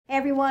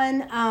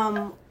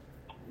everyone.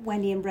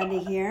 Wendy and Brenda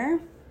here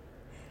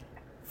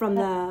from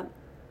the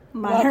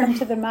Welcome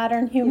to the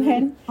Modern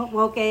Human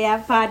Woke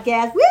AF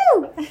podcast.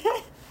 Woo!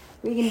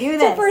 We can do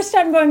this. It's the first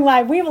time going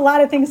live. We have a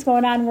lot of things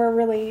going on. We're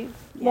really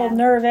a little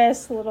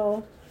nervous, a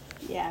little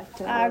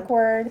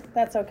awkward.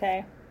 That's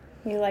okay.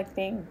 We like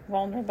being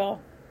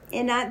vulnerable.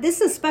 And this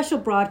is a special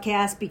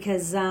broadcast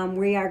because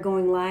we are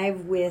going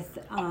live with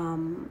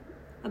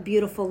a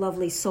beautiful,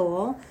 lovely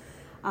soul.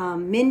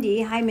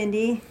 Mindy. Hi,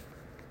 Mindy.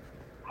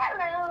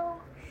 Hello.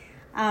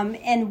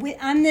 And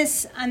on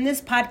this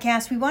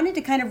podcast, we wanted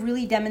to kind of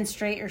really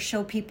demonstrate or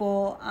show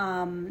people,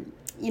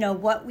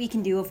 what we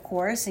can do, of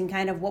course, and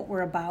kind of what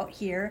we're about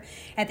here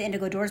at the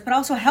Indigo Doors, but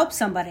also help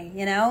somebody,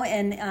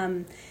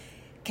 and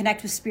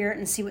connect with Spirit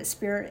and see what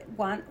Spirit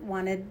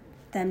wanted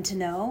them to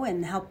know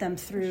and help them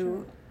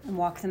through and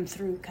walk them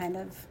through kind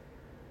of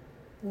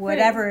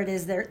whatever it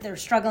is they're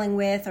struggling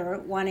with or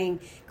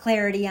wanting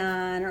clarity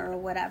on or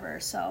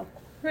whatever. So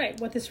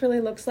what this really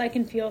looks like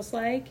and feels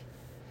like.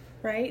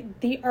 Right?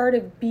 The art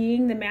of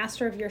being the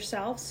master of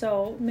yourself.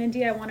 So,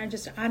 Mindy, I want to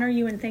just honor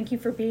you and thank you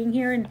for being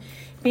here and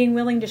being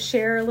willing to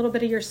share a little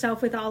bit of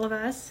yourself with all of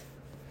us.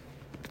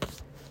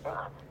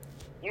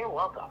 You're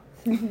welcome.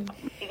 You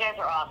guys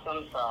are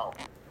awesome, so.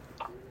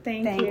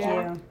 Thank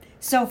you.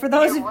 So, for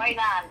those You're right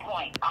on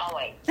point,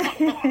 always.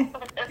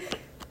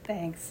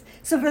 Thanks.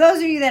 So, for those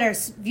of you that are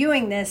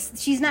viewing this,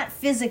 she's not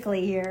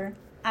physically here.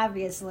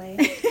 Obviously,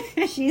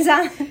 she's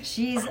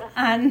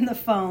on the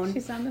phone.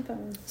 She's on the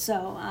phone.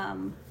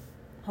 So,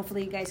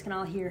 hopefully you guys can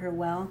all hear her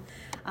well.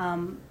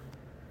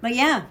 But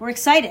yeah, we're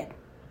excited.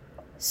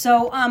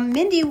 So,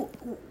 Mindy,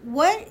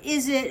 what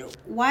is it?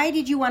 Why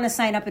did you want to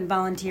sign up and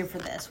volunteer for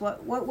this?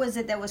 What was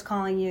it that was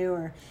calling you,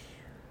 or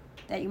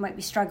that you might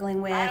be struggling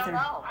with? I don't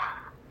know.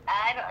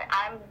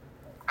 I'm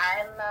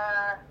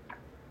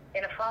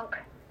in a funk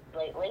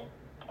lately,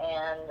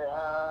 and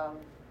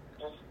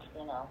just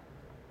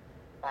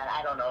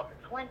I don't know if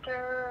it's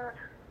winter.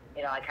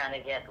 I kind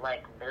of get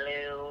like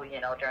blue,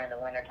 during the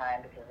winter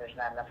time because there's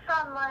not enough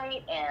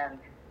sunlight. And,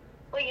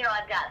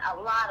 I've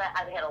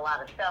had a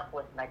lot of stuff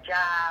with my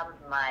job,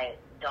 my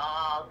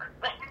dog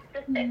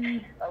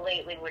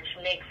lately, which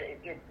makes it,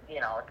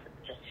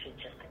 she's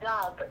just a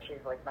dog, but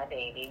she's like my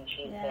baby, and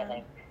she's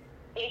having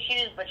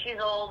issues, but she's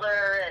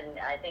older, and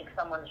I think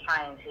someone's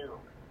trying to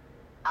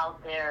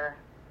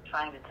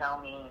tell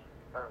me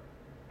or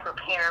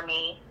prepare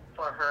me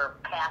for her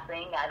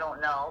passing. I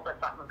don't know, but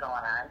something's going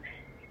on.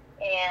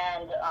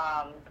 And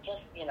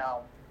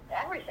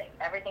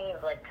everything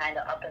is like kind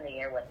of up in the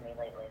air with me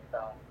lately,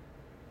 so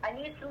I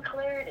need some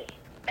clarity.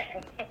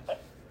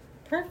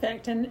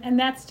 Perfect. And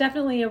that's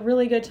definitely a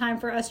really good time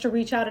for us to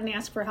reach out and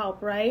ask for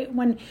help, right?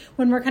 When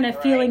we're kind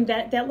of feeling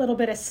that little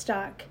bit of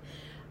stuck.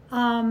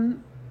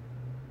 And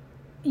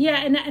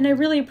I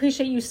really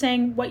appreciate you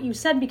saying what you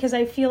said, because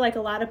I feel like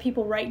a lot of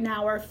people right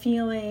now are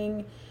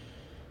feeling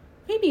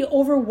maybe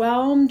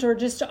overwhelmed or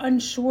just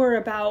unsure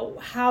about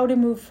how to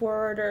move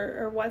forward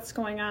or what's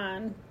going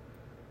on.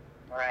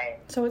 Right.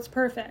 So it's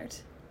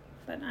perfect.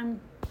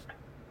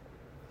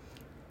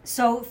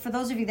 So for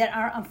those of you that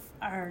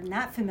are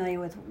not familiar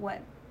with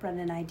what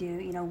Brenda and I do,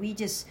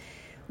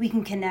 we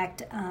can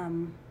connect.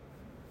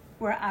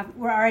 We're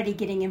already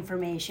getting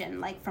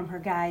information, like from her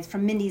guides,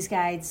 from Mindy's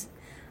guides,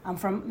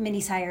 from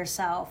Mindy's higher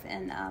self,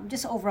 and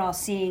just overall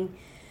seeing,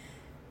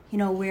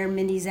 where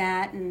Mindy's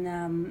at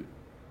and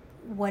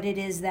what it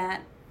is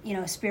that,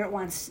 Spirit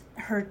wants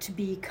her to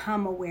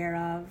become aware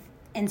of.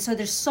 And so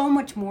there's so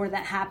much more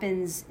that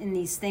happens in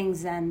these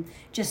things than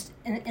just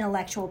an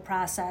intellectual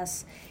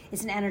process.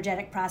 It's an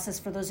energetic process.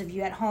 For those of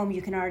you at home,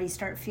 you can already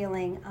start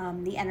feeling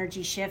the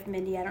energy shift.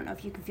 Mindy, I don't know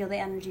if you can feel the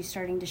energy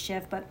starting to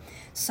shift, but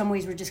some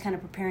ways we're just kind of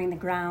preparing the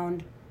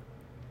ground.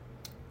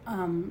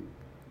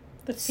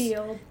 The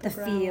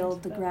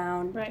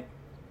ground. Right.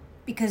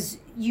 Because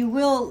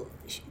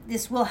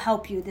this will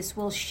help you, this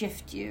will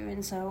shift you.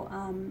 And so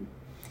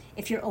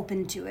if you're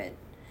open to it.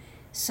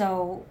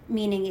 So,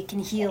 meaning it can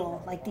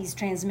heal, like these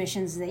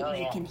transmissions that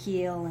you can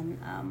heal,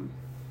 and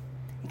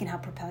it can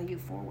help propel you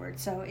forward.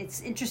 So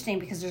it's interesting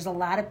because there's a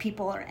lot of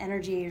people or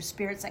energy or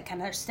spirits that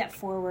kind of step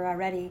forward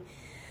already.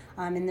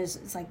 And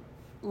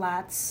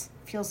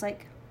feels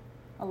like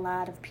a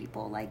lot of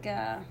people, like,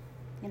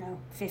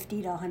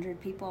 50 to 100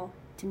 people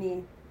to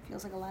me.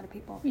 Feels like a lot of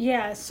people.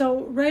 Yeah,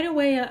 so right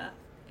away,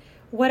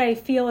 what I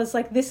feel is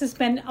like this has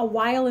been a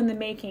while in the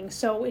making.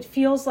 So it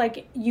feels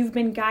like you've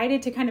been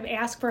guided to kind of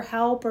ask for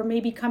help, or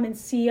maybe come and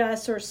see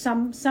us or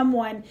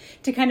someone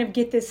to kind of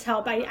get this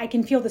help. I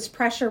can feel this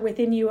pressure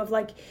within you of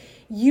like,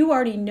 you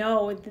already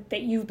know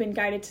that you've been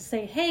guided to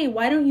say, hey,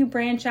 why don't you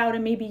branch out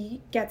and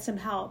maybe get some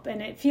help?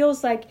 And it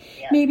feels like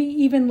maybe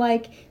even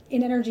like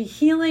an energy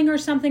healing or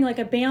something, like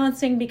a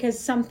balancing, because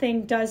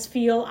something does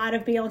feel out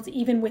of balance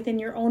even within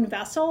your own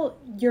vessel,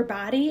 your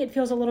body. It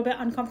feels a little bit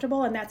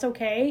uncomfortable, and that's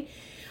okay.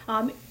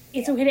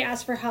 It's okay to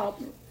ask for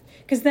help.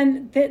 Because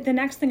then the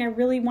next thing I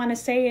really want to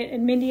say,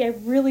 and Mindy, I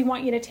really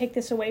want you to take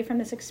this away from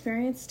this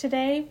experience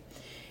today.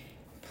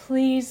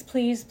 Please,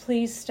 please,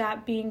 please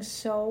stop being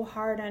so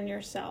hard on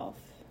yourself.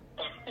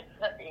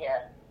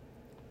 Yeah.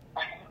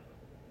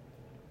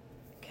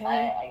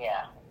 Okay.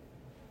 Yeah.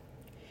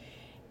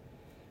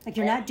 Like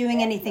you're not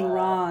doing anything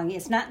wrong.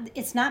 It's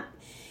not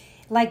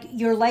like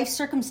your life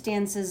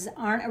circumstances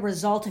aren't a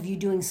result of you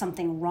doing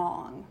something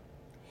wrong.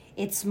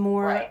 It's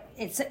more Right.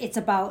 it's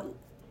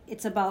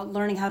about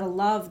learning how to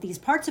love these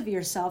parts of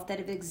yourself that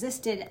have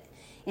existed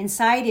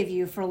inside of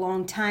you for a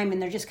long time, and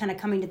they're just kind of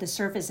coming to the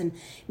surface. And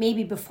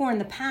maybe before in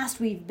the past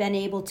we've been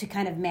able to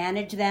kind of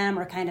manage them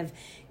or kind of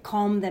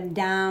calm them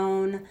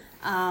down,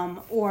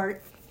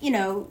 or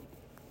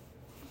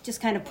just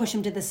kind of push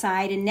them to the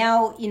side. And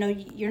now,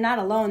 you're not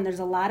alone. There's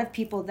a lot of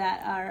people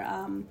that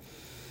are,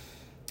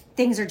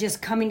 things are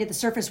just coming to the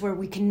surface where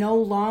we can no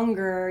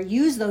longer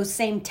use those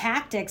same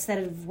tactics that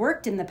have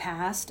worked in the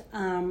past,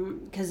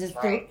 because it's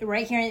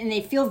right here, and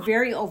they feel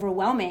very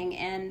overwhelming,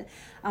 and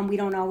we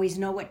don't always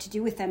know what to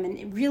do with them. And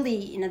it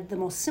really, the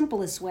most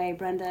simplest way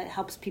Brenda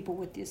helps people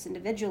with this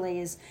individually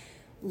is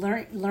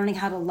learning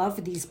how to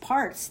love these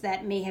parts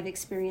that may have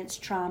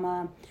experienced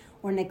trauma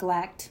or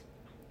neglect.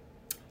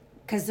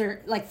 Because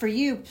they're like, for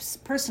you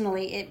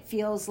personally, it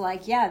feels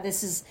like,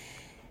 this is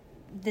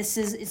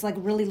it's like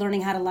really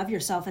learning how to love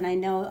yourself. And I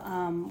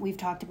know we've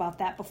talked about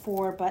that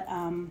before, but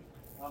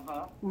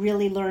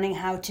really learning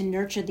how to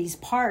nurture these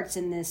parts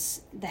and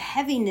the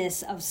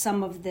heaviness of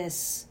some of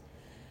these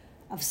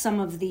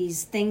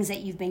things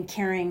that you've been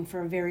carrying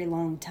for a very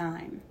long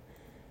time.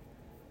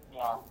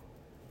 Yeah,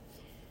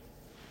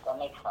 that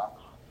makes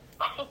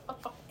sense.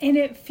 And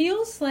it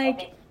feels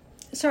like,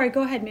 sorry,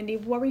 go ahead, Mindy.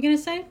 What were you going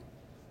to say?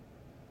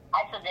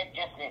 I said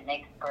it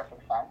makes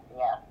perfect sense.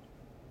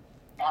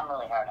 Yeah, I'm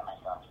really hard on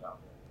myself, so.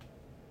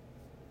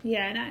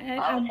 Yeah, and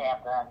I would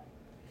have that.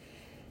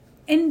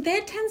 And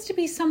that tends to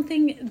be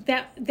something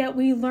that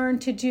we learn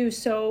to do.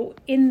 So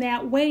in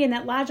that way, in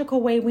that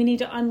logical way, we need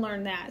to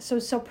unlearn that.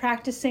 So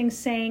practicing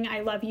saying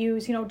I love you,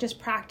 just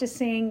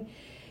practicing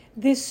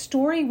this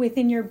story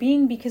within your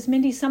being, because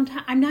Mindy,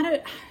 sometimes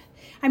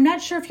I'm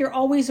not sure if you're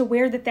always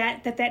aware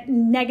that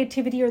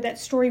negativity or that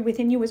story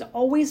within you is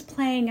always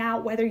playing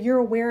out, whether you're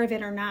aware of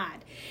it or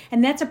not.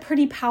 And that's a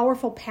pretty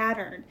powerful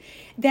pattern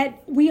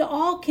that we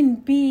all can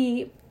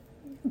be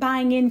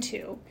buying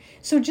into.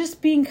 So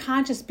just being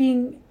conscious,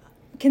 being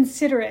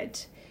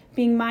considerate,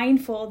 being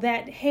mindful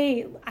that,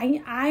 hey,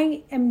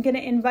 I am going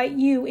to invite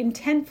you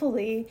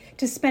intentfully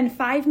to spend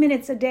 5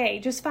 minutes a day,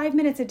 just 5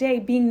 minutes a day,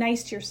 being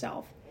nice to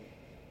yourself.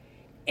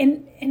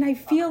 And I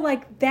feel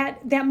like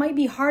that might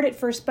be hard at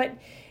first, but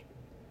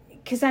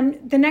because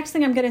the next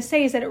thing I'm going to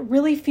say is that it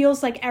really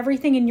feels like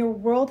everything in your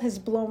world has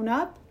blown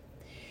up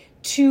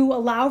to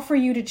allow for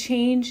you to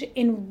change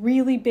in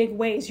really big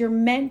ways. You're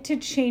meant to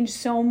change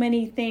so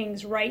many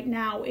things right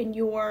now in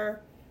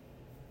your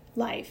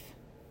life.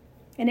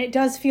 And it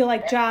does feel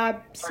like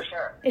jobs. For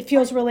sure. It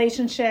feels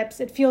relationships.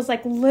 It feels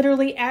like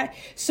literally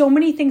so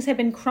many things have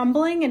been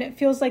crumbling, and it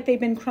feels like they've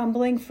been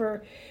crumbling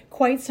for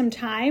quite some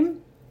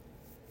time.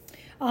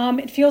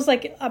 It feels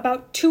like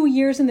about 2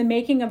 years in the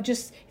making of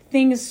just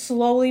things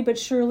slowly but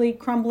surely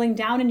crumbling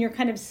down, and you're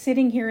kind of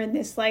sitting here in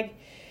this like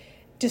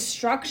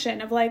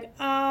destruction of like,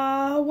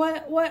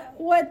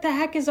 what the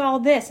heck is all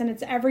this?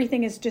 And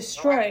everything is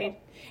destroyed.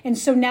 And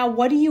so now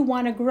what do you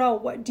want to grow?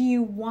 What do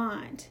you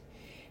want?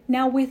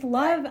 Now with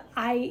love,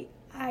 I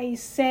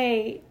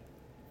say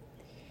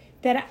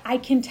that I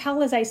can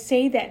tell as I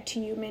say that to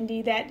you,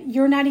 Mindy, that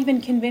you're not even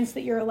convinced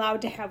that you're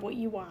allowed to have what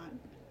you want.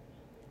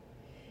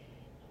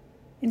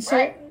 And so,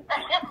 right.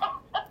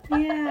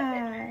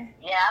 Yeah.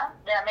 Yeah,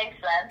 that makes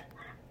sense.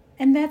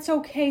 And that's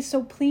okay.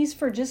 So please,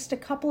 for just a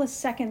couple of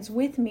seconds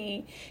with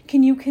me,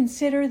 can you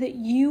consider that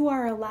you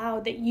are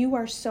allowed, that you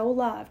are so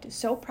loved,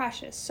 so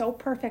precious, so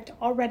perfect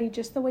already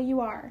just the way you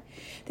are.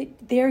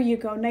 That, there you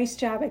go. Nice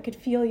job. I could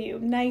feel you.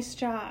 Nice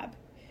job.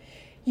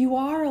 You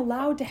are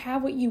allowed to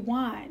have what you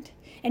want.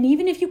 And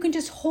even if you can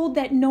just hold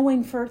that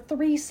knowing for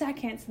 3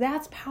 seconds,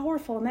 that's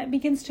powerful, and that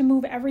begins to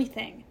move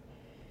everything.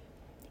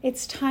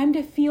 It's time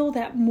to feel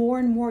that more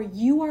and more.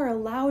 You are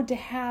allowed to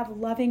have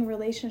loving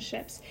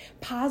relationships,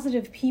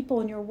 positive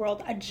people in your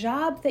world, a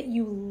job that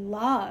you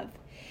love.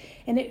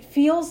 And it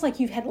feels like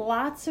you've had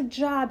lots of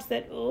jobs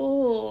that,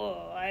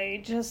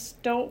 I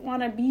just don't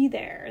want to be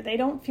there. They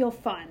don't feel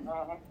fun.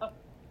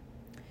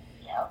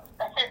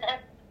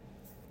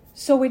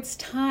 So it's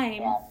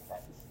time.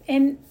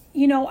 And,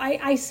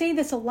 I say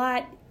this a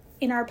lot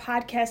in our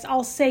podcast.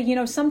 I'll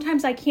say,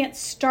 sometimes I can't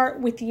start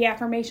with the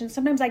affirmation.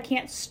 Sometimes I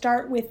can't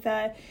start with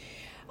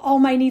all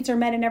my needs are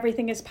met and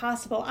everything is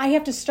possible. I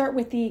have to start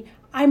with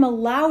I'm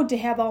allowed to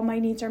have all my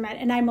needs are met,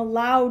 and I'm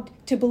allowed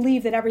to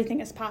believe that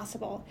everything is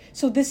possible.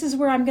 So this is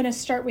where I'm going to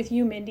start with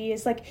you, Mindy,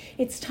 is like,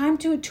 it's time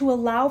to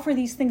allow for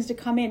these things to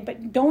come in,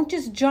 but don't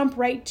just jump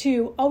right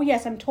to, oh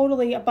yes, I'm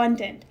totally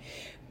abundant.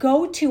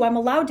 Go to, I'm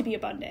allowed to be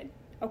abundant.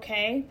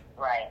 Okay?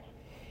 Right.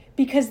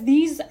 Because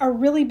these are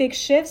really big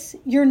shifts.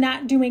 You're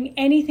not doing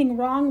anything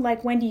wrong,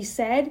 like Wendy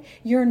said.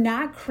 You're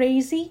not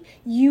crazy.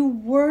 You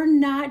were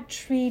not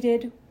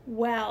treated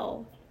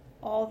well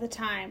all the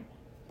time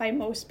by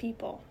most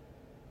people.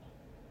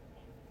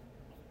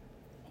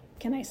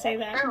 Can I say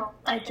that? True.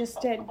 I just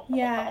did.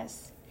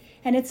 Yes.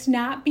 And it's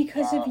not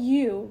because of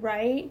you,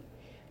 right?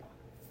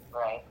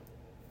 Right.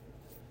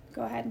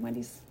 Go ahead,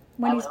 Wendy's.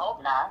 I would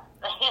hope not.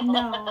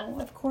 No,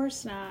 of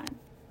course not.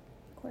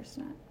 Of course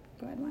not.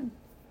 Go ahead, Wen.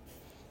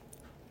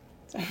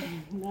 Sorry.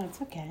 No,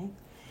 it's okay.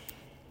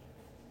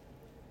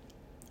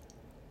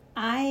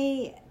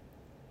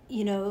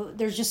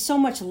 There's just so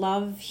much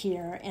love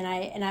here, and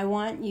I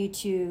want you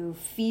to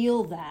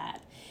feel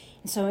that.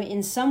 And so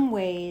in some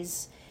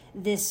ways,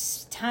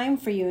 this time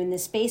for you and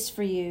this space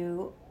for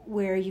you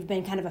where you've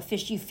been kind of a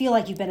fish, you feel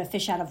like you've been a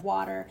fish out of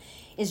water,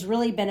 has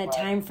really been a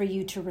time for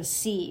you to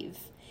receive.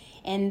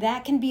 And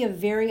that can be a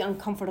very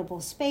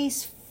uncomfortable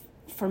space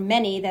for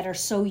many that are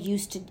so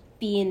used to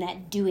be in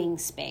that doing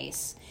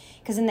space.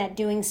 Because in that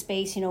doing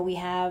space, we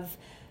have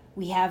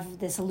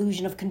this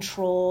illusion of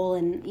control,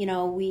 and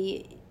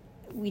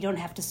we don't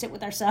have to sit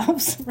with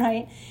ourselves,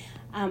 right?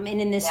 And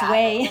in this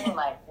way, I'm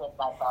with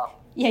myself.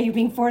 Yeah, you're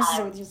being forced to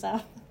sit with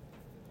yourself.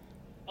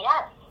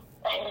 Yes.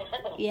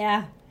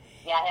 Yeah.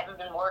 Yeah, I haven't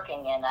been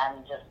working, and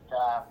I'm just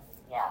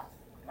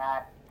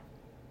not.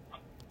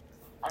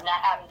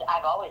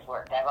 I've always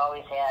worked. I've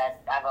always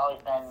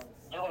been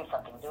doing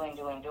something, doing,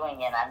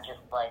 and I'm just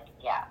like,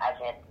 I've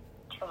had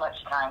too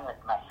much time with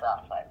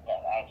myself.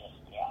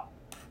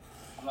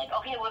 I'm like,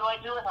 okay, what do I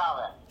do with all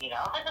this?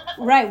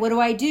 Right. What do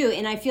I do?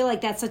 And I feel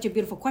like that's such a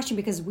beautiful question,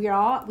 because we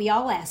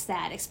all ask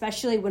that,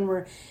 especially when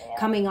we're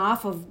coming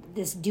off of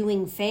this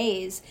doing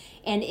phase,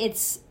 and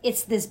it's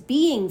this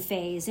being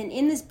phase, and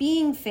in this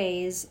being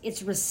phase,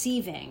 it's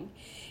receiving,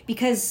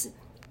 because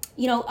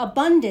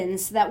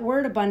abundance. That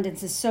word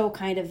abundance is so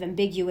kind of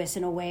ambiguous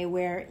in a way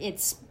where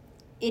it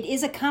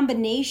is a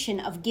combination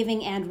of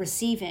giving and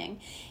receiving,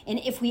 and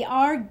if we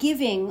are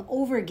giving,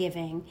 over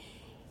giving,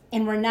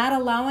 and we're not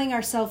allowing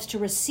ourselves to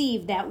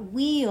receive, that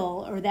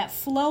wheel or that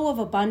flow of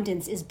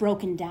abundance is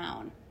broken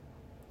down.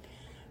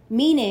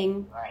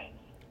 Meaning,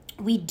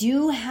 we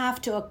do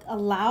have to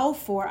allow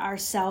for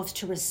ourselves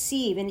to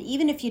receive. And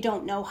even if you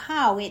don't know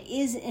how, it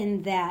is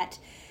in that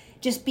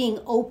just being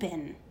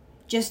open,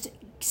 just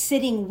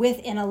sitting with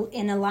and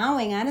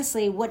allowing,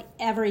 honestly,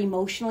 whatever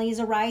emotionally is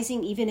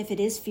arising, even if it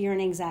is fear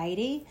and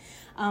anxiety,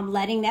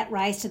 letting that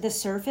rise to the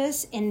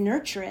surface and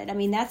nurture it. I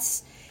mean,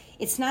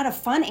 it's not a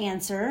fun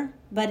answer,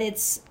 but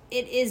it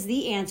is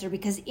the answer,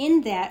 because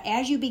in that,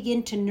 as you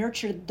begin to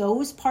nurture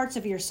those parts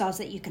of yourselves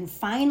that you can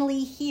finally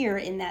hear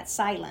in that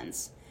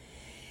silence,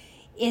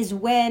 is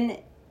when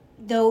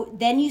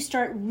then you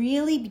start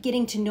really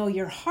getting to know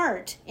your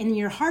heart, and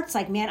your heart's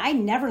like, man, I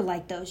never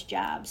liked those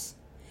jobs.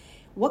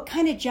 What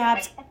kind of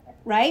jobs,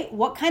 right?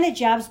 What kind of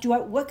job do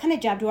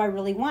I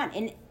really want?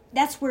 And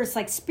that's where it's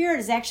like Spirit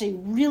is actually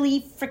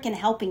really freaking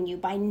helping you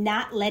by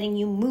not letting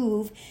you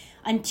move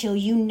until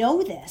you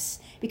know this.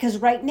 Because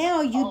right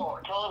now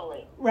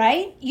totally.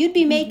 Right? You'd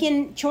be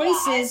making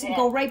choices and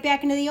go right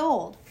back into the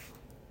old.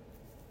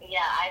 Yeah,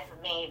 I've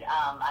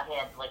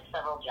had like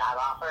several job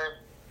offers,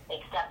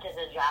 accepted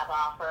a job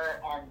offer,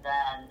 and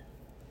then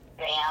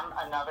bam,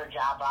 another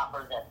job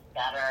offer that's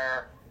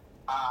better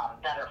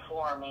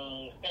for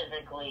me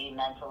physically,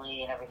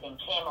 mentally, and everything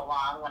came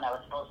along when I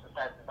was supposed to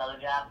start this other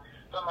job.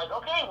 So I'm like,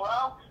 okay,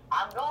 well,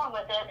 I'm going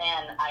with it,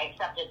 and I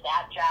accepted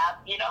that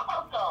job,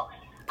 so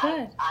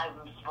I'm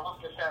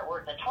supposed to start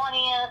work the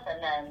 20th,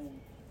 and then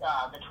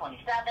the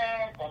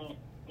 27th, and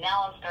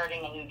now I'm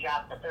starting a new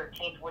job the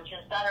 13th, which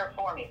is better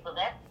for me. So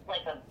that's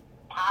like a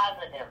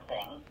positive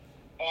thing.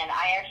 And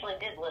I actually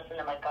did listen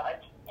to my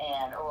gut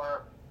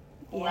or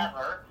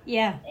whoever.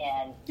 Yeah.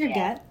 And your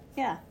gut.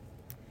 Yeah.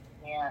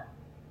 Yeah.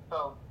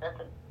 So that's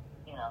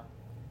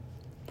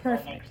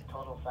perfect. That makes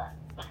total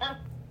sense.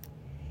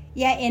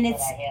 Yeah, and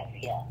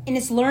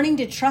it's learning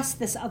to trust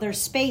this other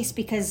space,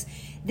 because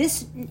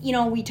this,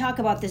 we talk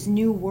about this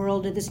new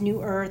world or this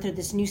new earth or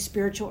this new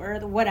spiritual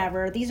earth,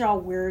 whatever. These are all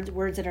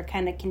words that are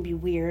can be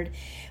weird,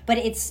 but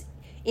it's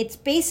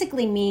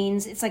basically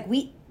means it's like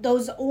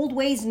those old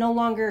ways no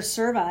longer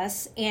serve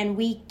us, and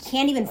we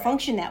can't even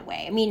function that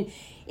way. I mean,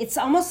 it's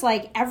almost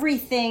like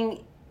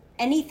anything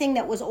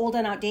that was old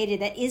and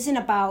outdated that isn't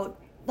about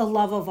the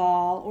love of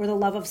all or the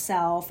love of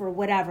self or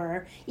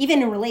whatever,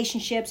 even in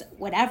relationships,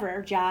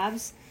 whatever,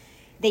 jobs,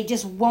 they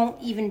just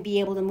won't even be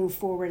able to move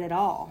forward at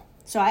all.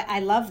 So I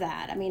love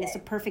that. I mean, it's a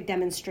perfect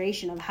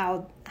demonstration of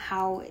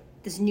how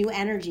this new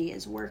energy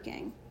is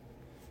working.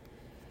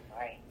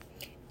 Right.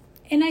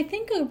 And I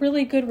think a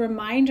really good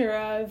reminder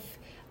of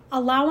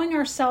allowing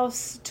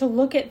ourselves to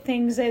look at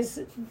things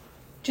as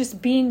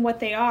just being what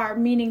they are,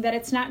 meaning that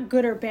it's not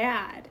good or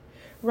bad.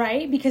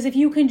 Right? Because if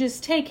you can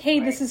just take, hey,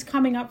 this is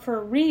coming up for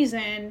a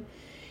reason,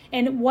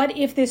 and what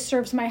if this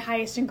serves my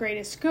highest and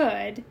greatest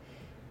good,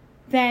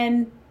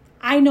 then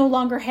I no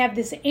longer have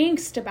this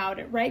angst about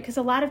it, right? Because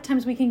a lot of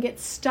times we can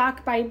get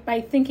stuck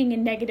by thinking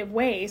in negative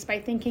ways, by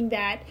thinking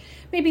that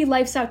maybe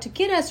life's out to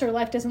get us, or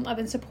life doesn't love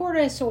and support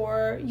us,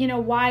 or,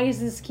 why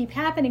does this keep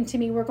happening to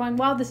me? We're going,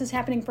 well, this is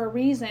happening for a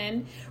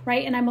reason,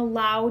 right? And I'm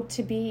allowed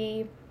to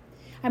be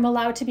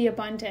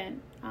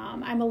abundant.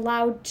 I'm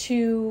allowed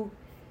to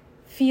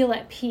feel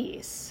at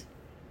peace.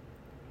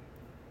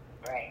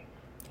 Right.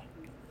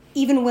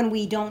 Even when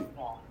we don't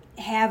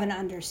have an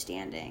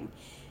understanding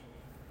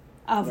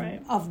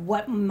of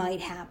what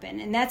might happen.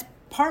 And that's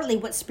partly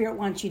what Spirit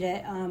wants you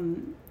to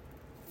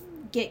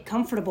get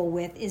comfortable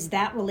with is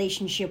that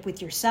relationship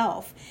with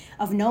yourself,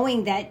 of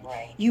knowing that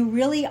you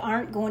really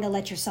aren't going to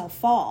let yourself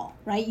fall,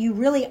 right? You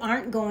really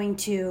aren't going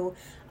to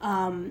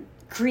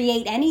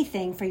create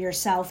anything for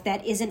yourself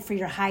that isn't for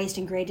your highest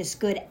and greatest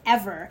good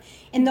ever.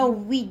 And though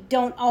we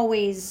don't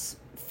always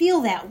feel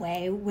that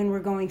way when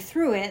we're going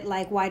through it,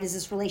 like, why does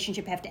this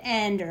relationship have to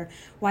end, or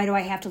why do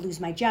I have to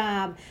lose my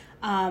job?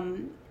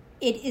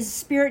 It is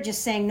Spirit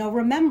just saying, no,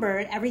 remember,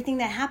 everything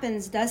that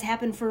happens does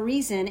happen for a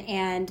reason,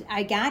 and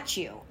I got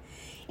you.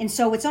 And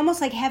so it's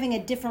almost like having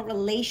a different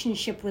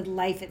relationship with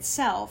life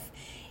itself.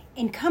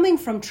 And coming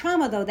from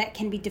trauma, though, that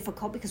can be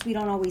difficult because we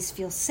don't always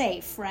feel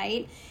safe,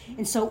 right?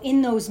 And so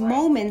in those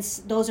moments,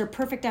 those are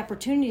perfect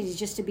opportunities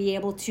just to be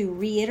able to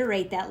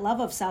reiterate that love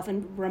of self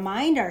and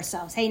remind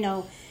ourselves, hey,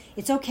 no,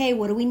 it's okay.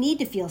 What do we need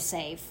to feel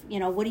safe?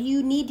 What do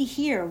you need to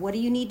hear? What do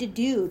you need to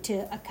do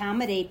to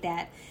accommodate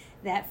that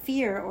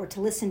fear, or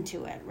to listen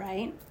to it,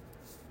 right?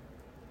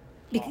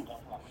 Because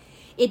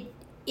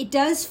it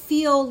does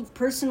feel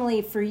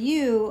personally for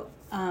you,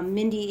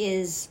 Mindy,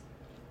 is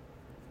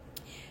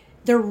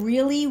they're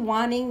really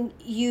wanting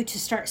you to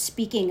start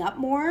speaking up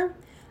more,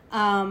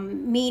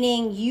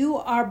 meaning you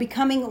are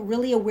becoming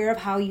really aware of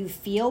how you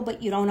feel,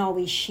 but you don't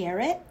always share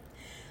it.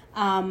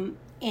 And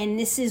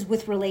this is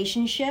with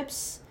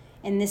relationships,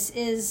 and this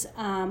is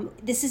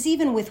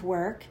even with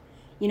work.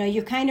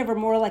 You kind of are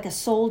more like a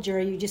soldier.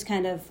 You just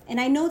kind of,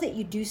 and I know that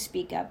you do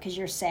speak up because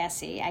you're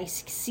sassy. I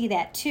see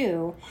that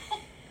too.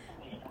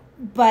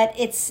 But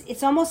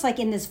it's almost like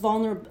in this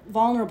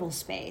vulnerable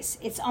space.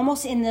 It's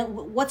almost in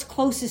what's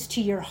closest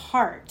to your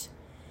heart.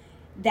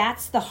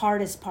 That's the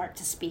hardest part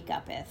to speak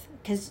up with,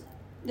 because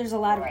there's a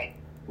lot of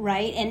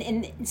right,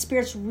 and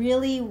Spirit's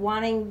really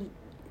wanting.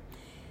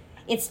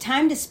 It's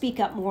time to speak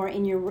up more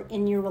in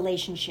your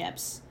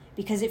relationships,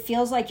 because it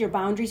feels like your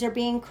boundaries are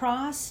being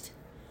crossed.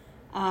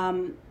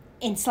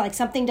 It's like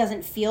something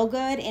doesn't feel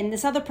good, and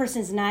this other person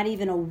is not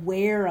even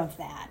aware of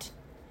that.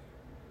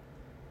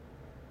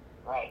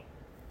 Right.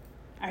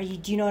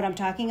 Do you know what I'm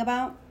talking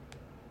about?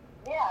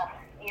 Yeah,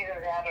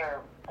 either that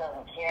or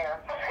doesn't care.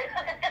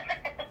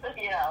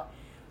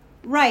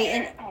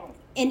 Right,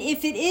 and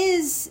if it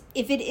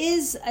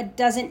is a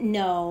doesn't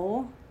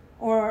know,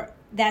 or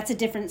that's a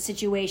different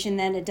situation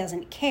than a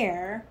doesn't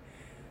care,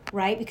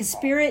 right? Because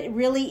Spirit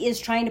really is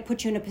trying to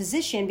put you in a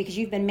position, because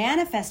you've been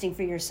manifesting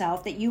for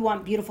yourself that you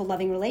want beautiful,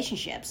 loving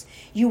relationships.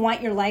 You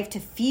want your life to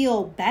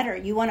feel better.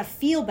 You want to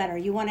feel better.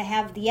 You want to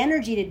have the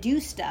energy to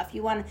do stuff.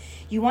 You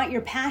want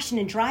your passion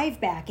and drive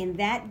back. And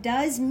that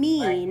does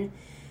mean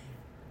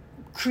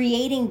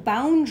creating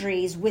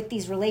boundaries with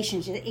these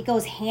relationships. It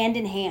goes hand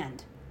in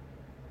hand.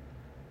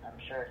 I'm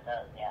sure it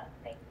does, yeah.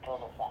 Makes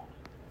total sense.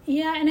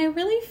 Yeah, and I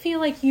really feel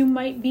like you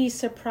might be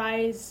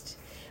surprised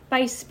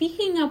by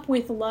speaking up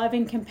with love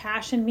and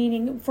compassion,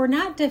 meaning if we're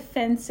not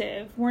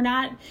defensive, we're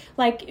not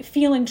like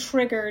feeling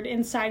triggered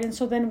inside, and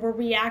so then we're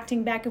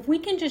reacting back. If we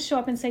can just show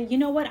up and say, you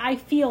know what, I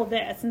feel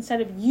this,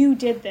 instead of you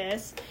did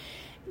this,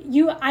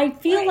 I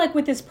feel like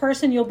with this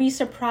person, you'll be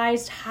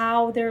surprised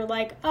how they're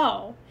like,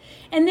 oh,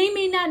 and they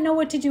may not know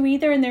what to do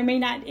either, and it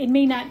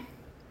may not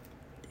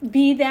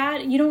be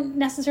that. You don't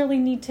necessarily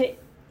need to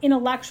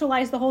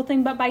intellectualize the whole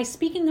thing, but by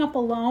speaking up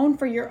alone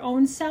for your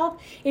own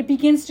self, it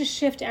begins to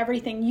shift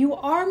everything. You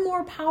are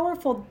more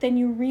powerful than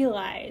you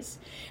realize.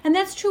 And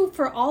that's true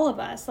for all of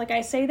us. Like,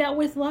 I say that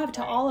with love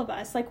to all of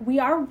us. Like, we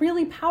are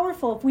really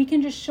powerful if we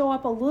can just show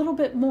up a little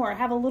bit more,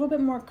 have a little bit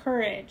more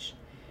courage.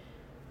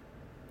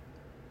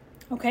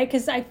 Okay,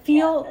 because I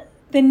feel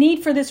the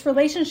need for this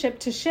relationship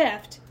to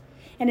shift.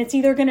 And it's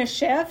either going to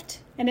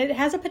shift, and it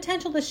has a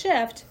potential to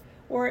shift,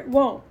 or it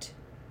won't.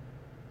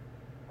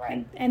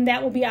 Right. And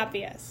that will be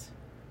obvious.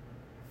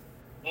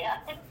 Yeah.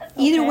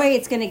 Either way,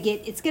 it's gonna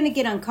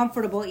get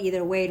uncomfortable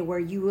either way, to where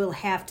you will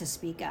have to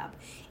speak up.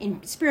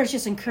 And Spirit's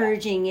just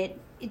encouraging it.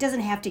 It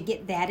doesn't have to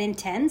get that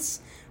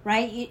intense,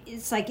 right?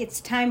 It's like it's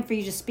time for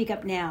you to speak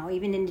up now,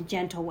 even in a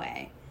gentle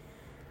way.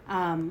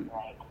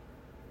 Right.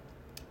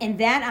 And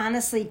that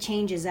honestly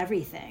changes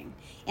everything.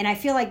 And I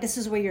feel like this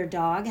is where your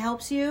dog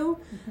helps you.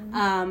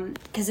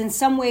 Because in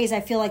some ways,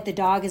 I feel like the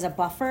dog is a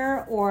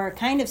buffer, or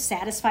kind of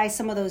satisfies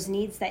some of those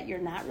needs that you're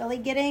not really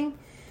getting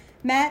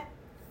met.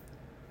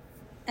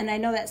 And I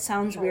know that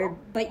sounds weird,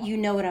 but you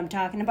know what I'm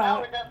talking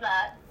about. No, it does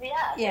not.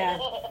 Yeah. Yeah.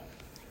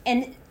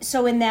 And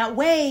so in that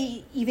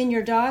way, even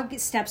your dog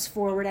steps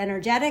forward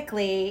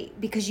energetically,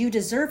 because you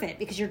deserve it.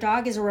 Because your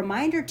dog is a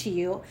reminder to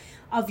you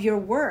of your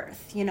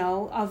worth,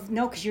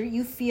 because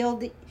you feel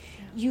that,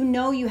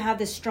 you have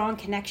this strong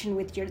connection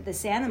with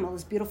this animal,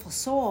 this beautiful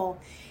soul.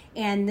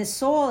 And the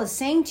soul is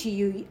saying to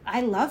you,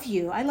 I love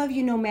you. I love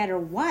you no matter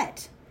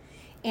what.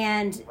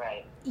 And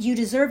you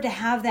deserve to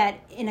have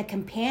that in a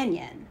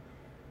companion,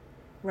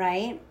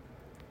 right?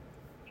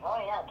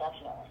 Oh, yeah,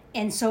 definitely.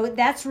 And so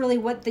that's really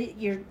what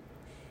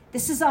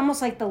this is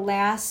almost like the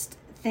last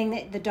thing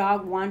that the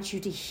dog wants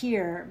you to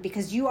hear,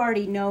 because you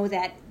already know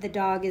that the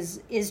dog is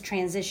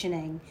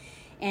transitioning,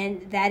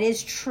 and that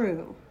is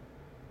true.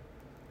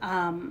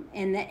 And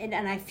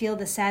I feel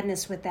the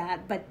sadness with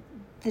that, but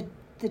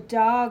the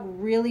dog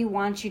really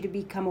wants you to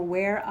become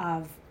aware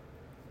of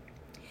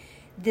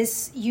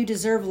this. You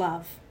deserve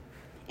love.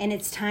 And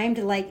it's time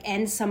to like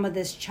end some of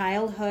this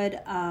childhood,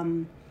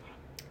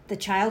 the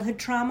childhood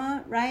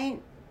trauma, right?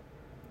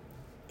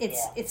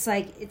 It's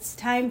like, it's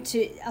time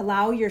to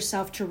allow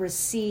yourself to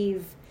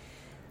receive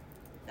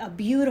a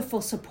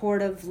beautiful,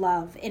 supportive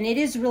love. And it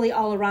is really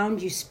all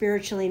around you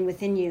spiritually and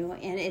within you.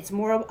 And it's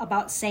more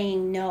about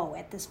saying no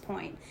at this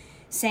point.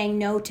 Saying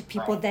no to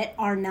people that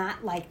are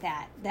not like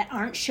that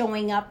aren't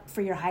showing up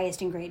for your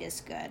highest and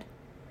greatest good.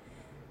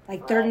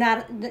 Like they're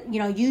not,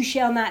 you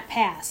shall not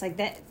pass. Like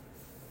that,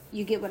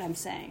 you get what I'm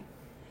saying.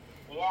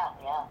 Yeah.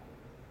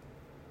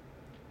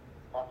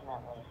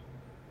 Definitely.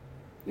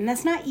 And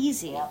that's not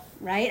easy,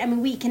 right? I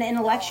mean, we can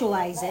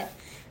intellectualize it.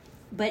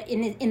 But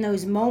in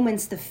those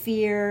moments, the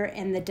fear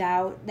and the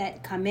doubt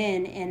that come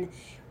in, and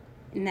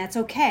that's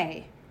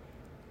okay.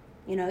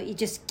 You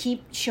just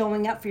keep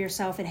showing up for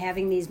yourself and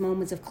having these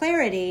moments of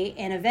clarity,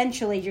 and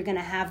eventually you're going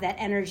to have that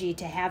energy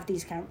to have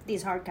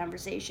these hard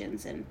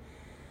conversations. And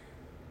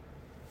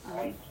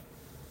right.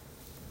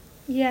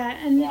 Yeah,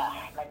 and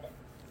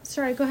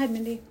sorry, go ahead,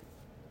 Mindy.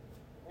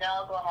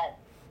 No, go ahead.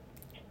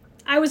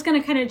 I was going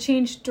to kind of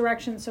change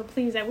direction, so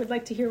please, I would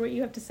like to hear what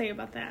you have to say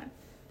about that.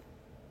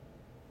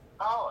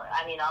 Oh,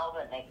 I mean, all of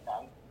it makes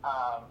sense.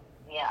 I'm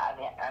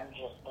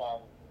just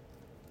been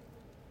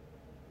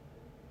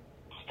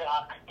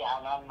stuck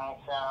down on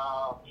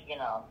myself,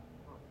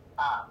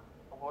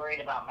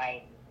 worried about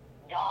my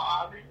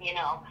dog,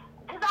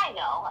 because I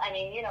know. I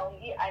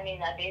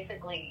mean,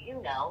 basically, you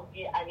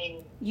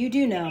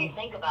do know. If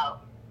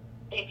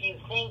you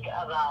think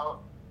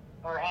about,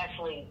 or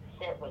actually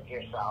sit with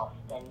yourself,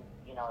 then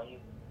you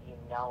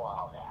know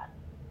all that.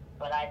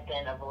 But I've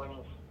been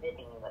avoiding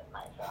sitting with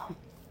myself.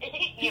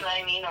 You know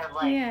what I mean? Or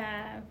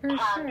like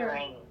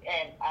pondering,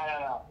 and I don't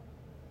know.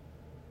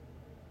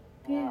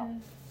 Yeah.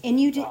 And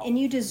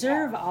you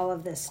deserve all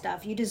of this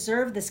stuff. You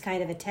deserve this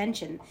kind of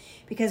attention,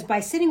 because by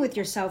sitting with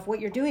yourself, what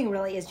you're doing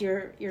really is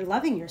you're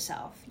loving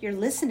yourself. You're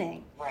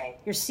listening. Right.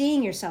 You're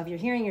seeing yourself. You're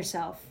hearing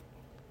yourself.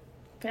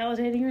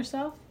 Validating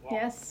yourself. Yeah.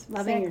 Yes.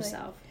 Loving exactly.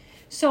 yourself.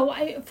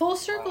 So full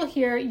circle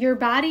here. Your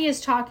body is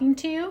talking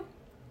to you.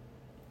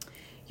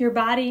 Your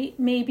body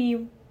may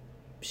be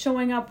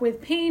showing up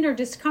with pain or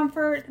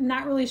discomfort. I'm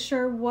not really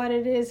sure what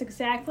it is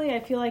exactly. I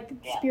feel like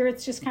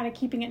Spirit's just kind of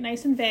keeping it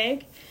nice and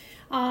vague.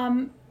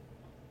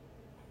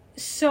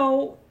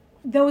 So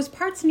those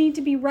parts need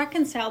to be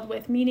reconciled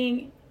with,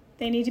 meaning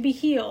they need to be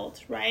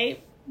healed,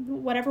 right?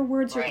 Whatever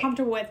words you're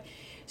comfortable with.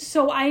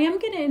 So I am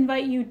going to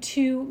invite you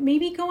to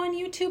maybe go on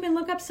YouTube and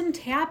look up some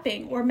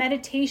tapping or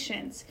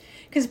meditations,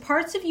 because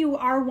parts of you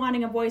are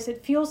wanting a voice.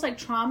 It feels like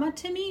trauma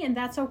to me, and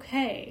that's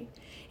okay.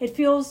 It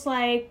feels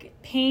like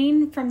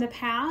pain from the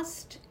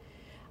past.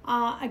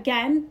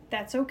 Again,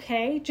 that's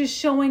okay. Just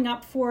showing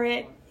up for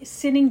it,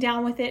 sitting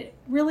down with it,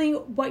 really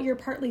what you're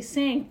partly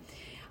saying.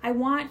 I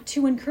want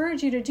to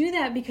encourage you to do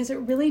that, because it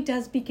really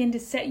does begin to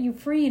set you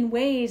free in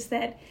ways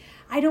that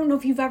I don't know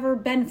if you've ever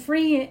been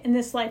free in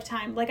this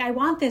lifetime. Like, I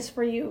want this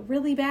for you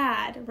really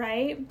bad,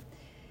 right?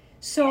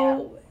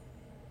 So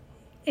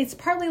it's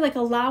partly like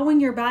allowing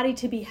your body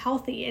to be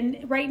healthy.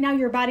 And right now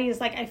your body is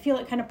like, I feel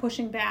it kind of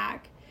pushing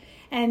back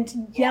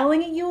and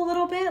yelling at you a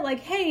little bit,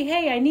 like,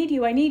 hey, I need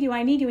you. And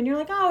you're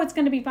like, oh, it's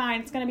going to be fine.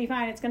 It's going to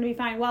be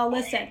fine. Well,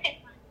 listen,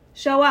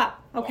 show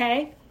up,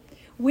 okay?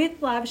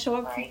 With love, show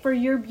up for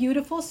your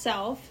beautiful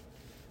self.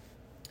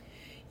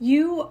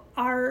 You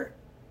are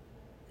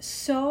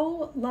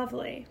so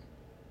lovely.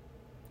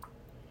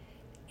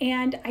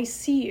 And I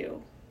see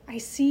you. I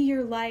see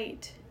your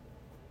light.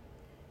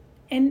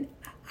 And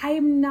I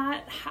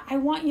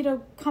want you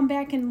to come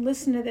back and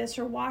listen to this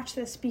or watch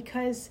this,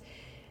 because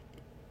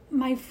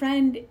my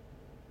friend,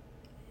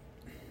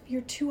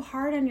 you're too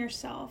hard on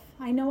yourself.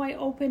 I know I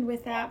opened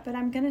with that, but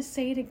I'm going to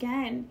say it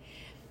again.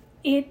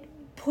 It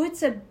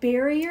puts a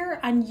barrier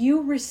on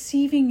you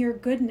receiving your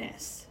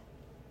goodness.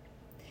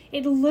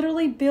 It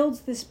literally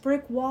builds this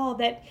brick wall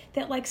that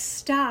like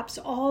stops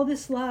all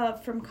this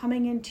love from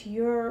coming into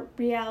your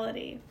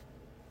reality.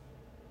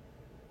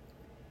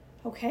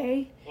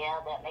 Okay? Yeah,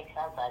 that makes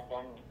sense. I've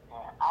been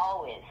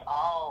always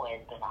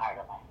been hard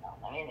on myself.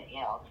 I mean, it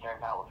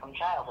started out from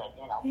childhood,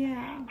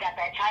 Yeah. Got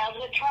that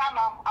childhood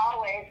trauma,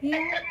 always.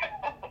 Yeah.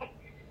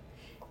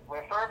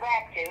 Refer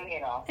back to,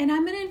 And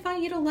I'm going to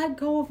invite you to let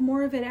go of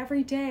more of it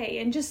every day,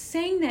 and just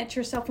saying that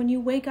to yourself when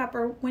you wake up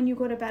or when you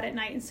go to bed at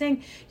night, and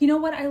saying, you know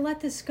what, I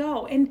let this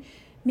go. And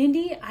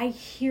Mindy, I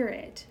hear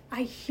it.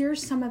 I hear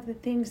some of the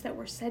things that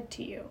were said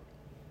to you.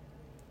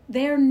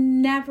 They were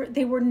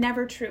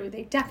never true.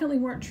 They definitely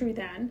weren't true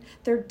then.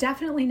 They're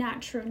definitely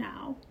not true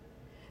now.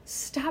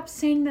 Stop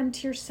saying them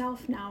to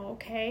yourself now,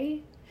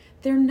 okay?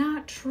 They're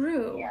not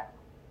true. Yeah.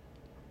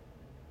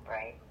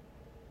 Right.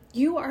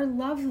 You are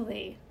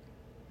lovely.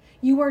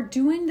 You are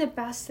doing the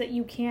best that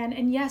you can.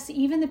 And yes,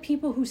 even the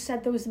people who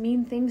said those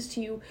mean things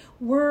to you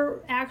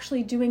were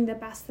actually doing the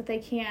best that they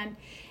can.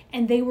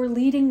 And they were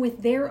leading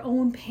with their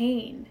own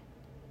pain.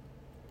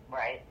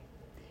 Right.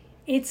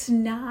 It's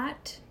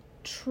not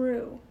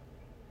true.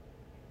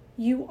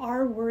 You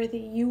are worthy.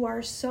 You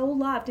are so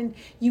loved. And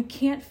you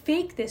can't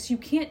fake this. You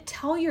can't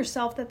tell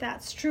yourself that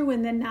that's true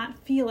and then not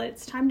feel it.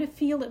 It's time to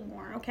feel it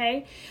more,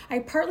 okay? I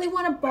partly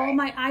want to bawl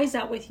my eyes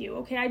out with you,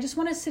 okay? I just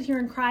want to sit here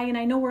and cry, and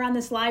I know we're on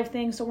this live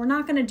thing, so we're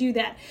not going to do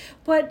that.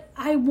 But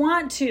I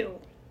want to.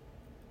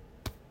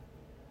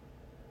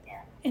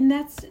 And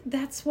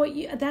that's what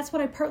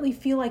I partly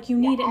feel like you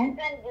need. I've been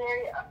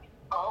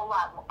a whole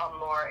lot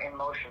more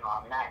emotional.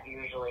 I'm not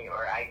usually,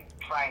 or I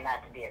try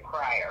not to be a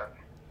crier.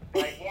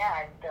 But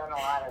yeah, I've done a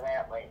lot of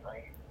that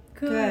lately.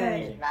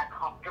 Good. It's not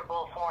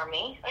comfortable for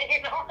me.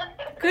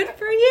 Good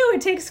for you.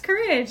 It takes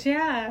courage.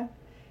 Yeah.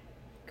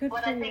 Good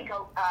but for I think a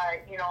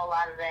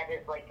lot of that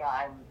is like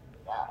I'm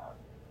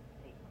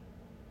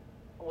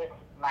with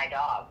my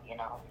dog.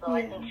 So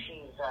I think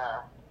she's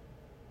I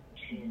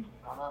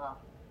don't know.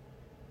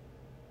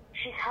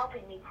 She's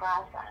helping me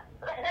process.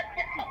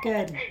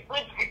 Good.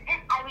 Which,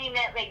 I mean,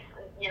 that makes,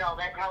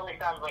 that probably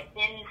sounds like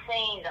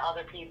insane to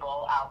other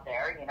people out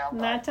there, But,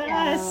 not to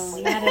us.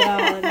 No, not at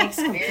all. It makes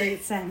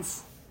complete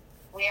sense.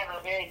 We have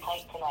a very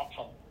tight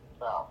connection,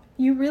 so.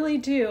 You really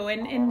do.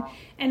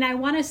 And I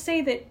want to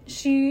say that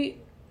she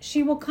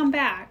will come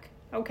back,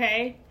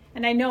 okay?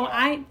 And I know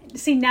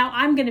now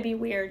I'm going to be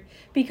weird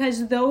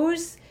because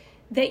those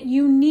that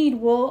you need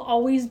will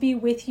always be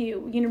with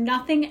you.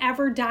 Nothing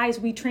ever dies.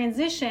 We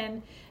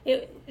transition.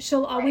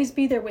 She'll always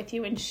be there with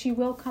you, and she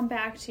will come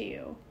back to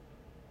you.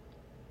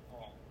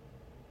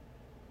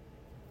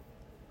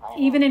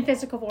 Even in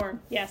physical form.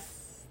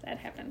 Yes, that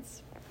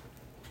happens.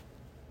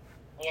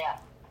 Yeah.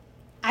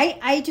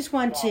 I just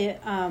want to,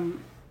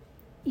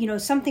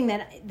 something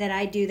that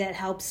I do that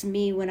helps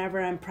me whenever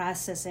I'm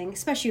processing,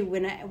 especially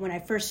when I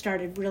first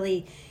started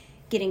really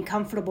getting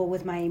comfortable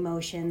with my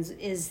emotions,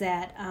 is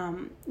that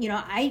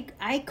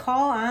I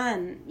call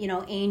on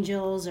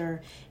angels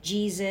or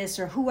Jesus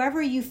or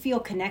whoever you feel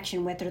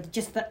connection with, or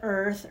just the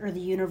earth or the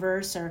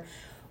universe or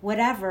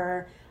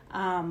whatever.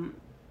 I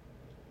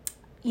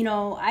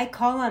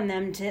call on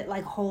them to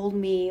hold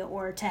me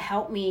or to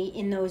help me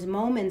in those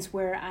moments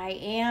where I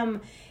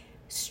am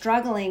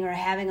struggling or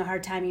having a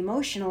hard time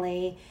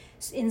emotionally,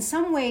 in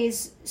some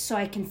ways, so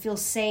I can feel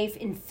safe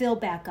and fill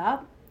back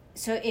up.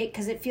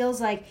 Because it feels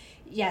like,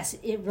 yes,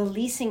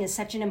 releasing is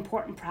such an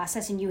important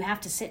process, and you have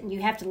to sit and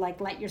you have to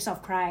let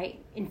yourself cry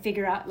and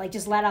figure out,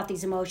 just let out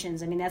these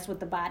emotions. I mean, that's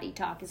what the body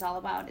talk is all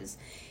about, is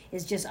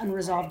just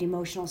unresolved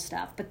emotional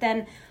stuff. But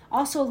then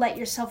also let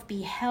yourself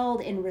be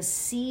held and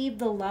receive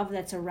the love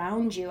that's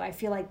around you. I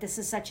feel like this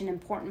is such an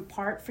important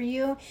part for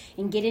you,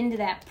 and get into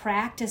that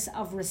practice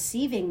of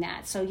receiving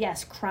that. So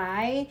yes,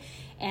 cry.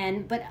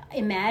 But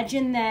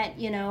imagine that,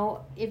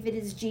 if it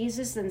is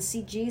Jesus, then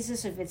see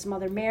Jesus. If it's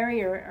Mother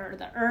Mary or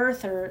the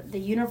earth or the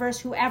universe,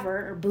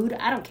 whoever, or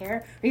Buddha, I don't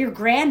care, or your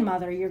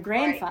grandmother, your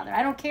grandfather,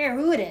 I don't care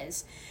who it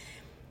is.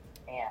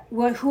 Yeah.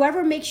 Well,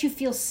 whoever makes you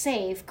feel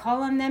safe,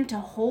 call on them to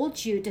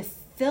hold you, to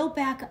fill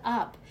back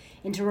up,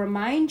 and to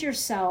remind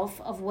yourself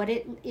of what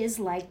it is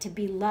like to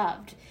be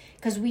loved.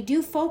 Because we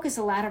do focus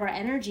a lot of our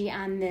energy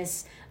on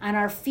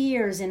our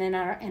fears and in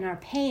our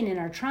pain and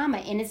our trauma,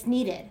 and it's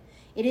needed.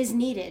 It is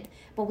needed.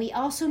 But we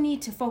also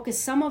need to focus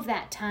some of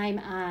that time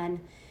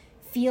on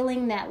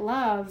feeling that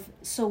love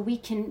so we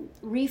can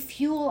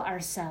refuel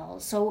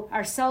ourselves, so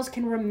our cells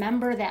can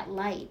remember that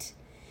light.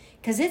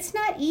 Because it's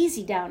not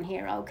easy down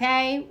here,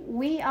 okay?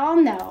 We all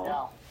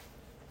know.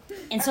 No.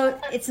 And so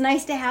it's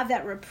nice to have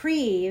that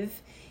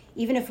reprieve,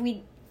 even if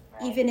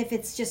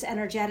it's just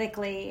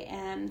energetically,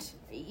 and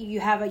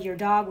you have your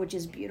dog, which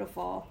is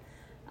beautiful,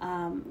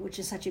 which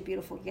is such a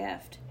beautiful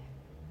gift.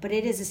 But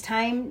it's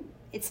time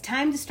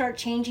to start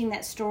changing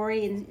that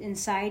story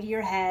inside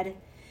your head,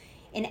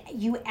 and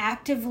you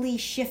actively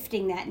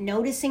shifting that,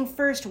 noticing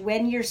first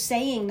when you're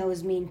saying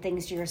those mean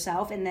things to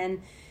yourself, and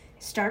then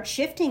start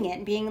shifting it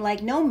and being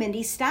like, no,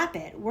 Mindy, stop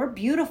it. We're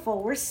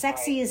beautiful. We're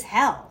sexy as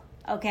hell.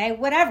 Okay?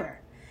 Whatever.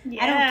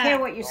 Yeah. I don't care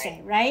what you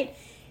say, right?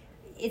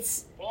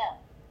 It's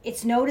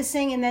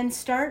noticing, and then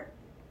start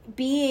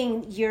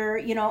being your,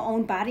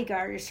 own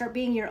bodyguard. Or start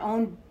being your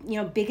own,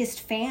 biggest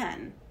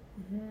fan.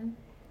 Mm-hmm.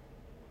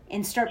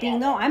 And start being,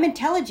 no, I'm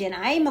intelligent.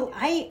 I'm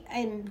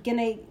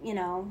gonna,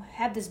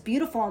 have this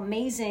beautiful,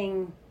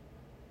 amazing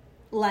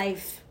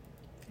life.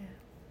 Yeah.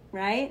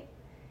 Right?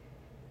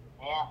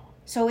 Yeah.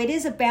 So it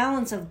is a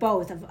balance of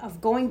both,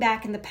 of going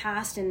back in the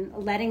past and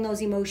letting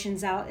those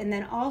emotions out, and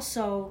then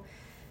also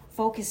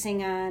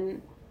focusing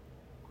on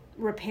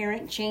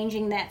repairing,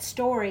 changing that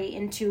story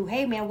into,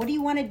 hey man, what do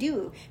you want to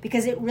do?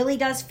 Because it really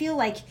does feel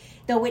like,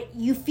 though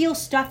you feel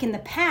stuck in the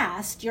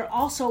past, you're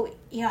also,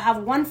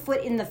 have one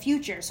foot in the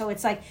future. So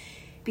it's like,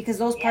 because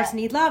those parts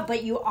need love,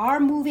 but you are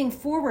moving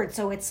forward.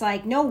 So it's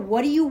like, no,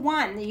 what do you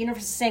want? And the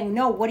universe is saying,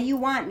 no, what do you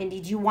want,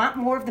 Mindy? Do you want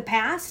more of the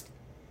past?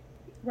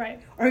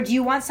 Right. Or do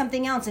you want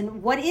something else?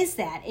 And what is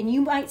that? And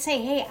you might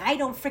say, hey, I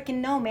don't freaking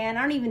know, man.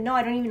 I don't even know.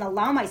 I don't even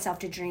allow myself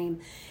to dream.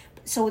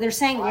 So they're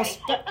saying, well,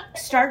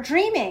 start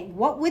dreaming.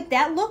 What would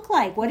that look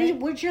like? What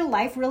would your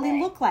life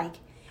really look like?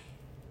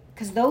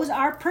 Because those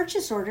are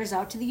purchase orders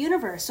out to the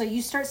universe. So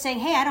you start saying,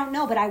 hey, I don't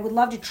know, but I would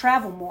love to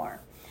travel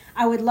more.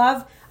 I would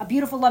love a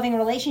beautiful, loving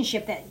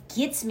relationship that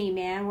gets me,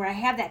 man, where I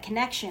have that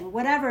connection,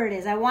 whatever it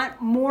is. I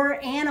want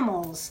more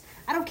animals.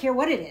 I don't care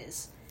what it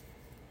is.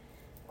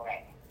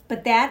 Right.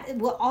 But that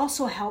will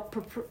also help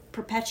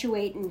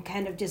perpetuate and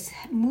kind of just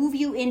move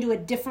you into a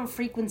different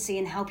frequency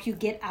and help you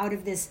get out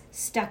of this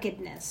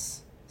stuckedness.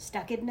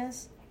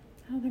 Stuckedness?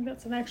 I don't think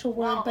that's an actual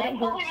word, Well, but that it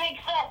totally works.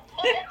 makes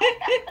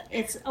sense.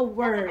 It's a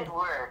word. That's a good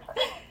word.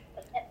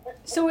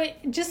 So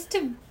just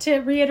to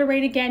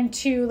reiterate again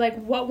to like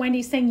what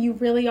Wendy's saying, you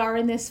really are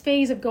in this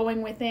phase of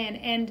going within.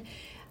 And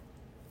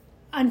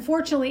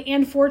unfortunately,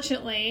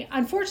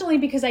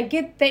 because I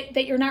get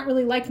that you're not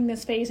really liking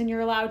this phase and you're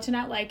allowed to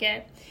not like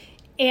it.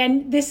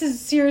 And this is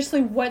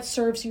seriously what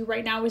serves you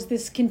right now, is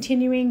this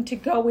continuing to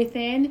go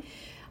within.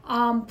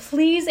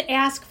 Please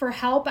ask for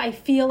help. I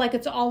feel like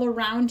it's all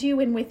around you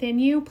and within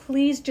you.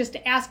 Please just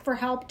ask for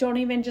help. Don't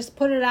even just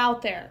put it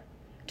out there.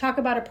 Talk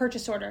about a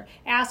purchase order.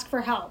 Ask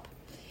for help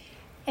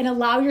and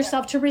allow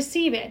yourself to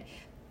receive it,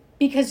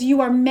 because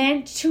you are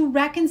meant to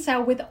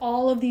reconcile with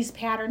all of these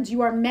patterns.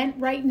 You are meant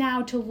right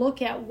now to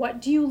look at what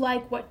do you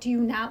like, what do you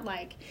not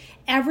like.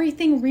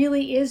 Everything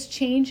really is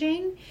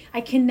changing.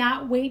 I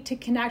cannot wait to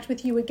connect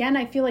with you again.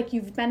 I feel like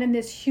you've been in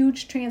this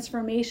huge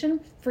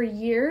transformation for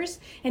years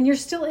and you're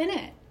still in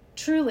it.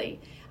 Truly.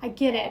 I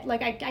get it.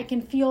 Like I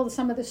can feel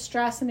some of the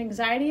stress and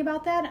anxiety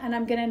about that, and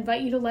I'm going to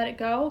invite you to let it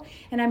go,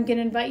 and I'm going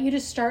to invite you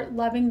to start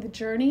loving the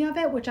journey of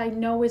it, which I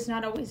know is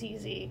not always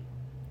easy.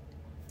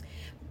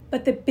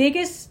 But the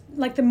biggest,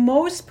 like the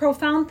most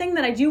profound thing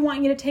that I do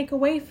want you to take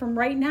away from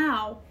right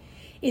now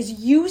is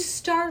you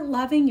start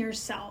loving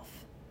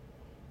yourself.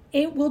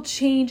 It will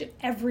change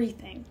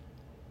everything.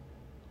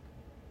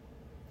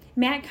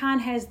 Matt Kahn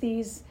has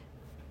these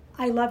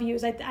I love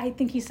yous. I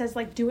think he says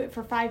like do it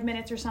for 5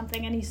 minutes or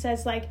something. And he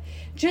says like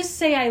just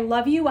say I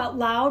love you out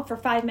loud for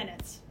 5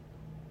 minutes.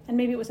 And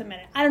maybe it was a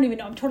minute. I don't even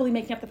know. I'm totally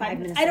making up the 5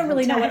 minutes. I don't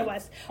really know what it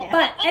was. Yeah.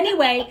 But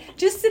anyway,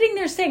 just sitting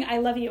there saying, I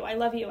love you, I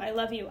love you, I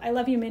love you, I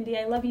love you, Mindy,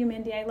 I love you,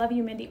 Mindy, I love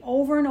you, Mindy,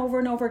 over and over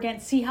and over again.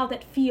 See how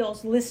that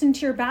feels. Listen to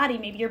your body.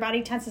 Maybe your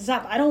body tenses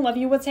up. I don't love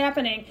you. What's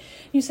happening?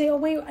 You say, oh,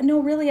 wait, no,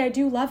 really, I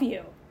do love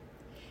you.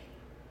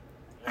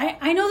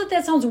 I know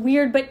that sounds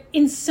weird, but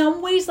in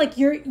some ways, like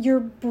your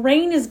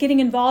brain is getting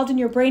involved and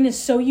your brain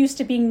is so used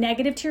to being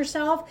negative to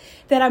yourself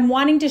that I'm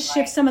wanting to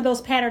shift some of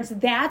those patterns.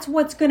 That's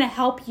what's going to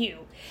help you.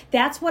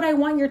 That's what I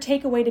want your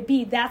takeaway to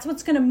be. That's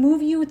what's going to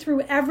move you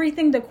through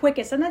everything the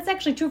quickest. And that's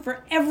actually true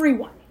for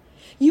everyone.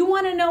 You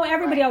want to know,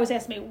 everybody always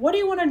asks me, what do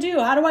you want to do?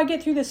 How do I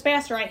get through this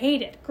faster? I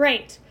hate it.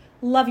 Great.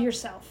 Love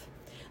yourself.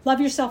 Love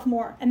yourself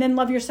more. And then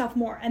love yourself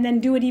more. And then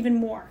do it even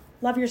more.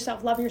 Love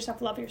yourself, love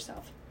yourself, love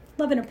yourself.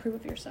 Love and approve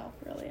of yourself,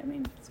 really. I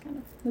mean, it's kind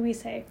of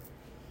Louise Hay.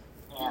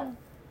 Yeah,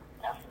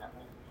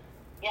 definitely.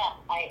 Yeah,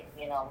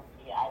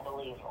 I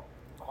believe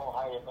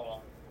wholeheartedly in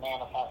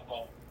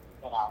manifesting,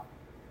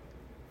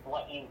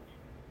 what you,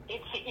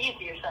 it's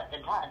easier said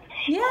than done.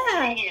 Yeah.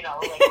 Manifesting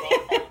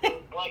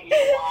what you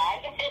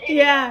want.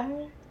 Yeah,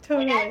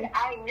 totally.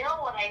 I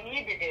know what I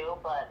need to do,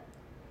 but,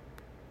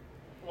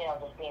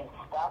 just being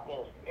stuck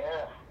is,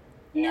 ugh.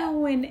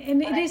 No, and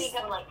it is. I think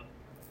I'm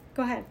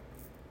go ahead.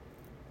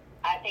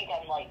 I think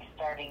I'm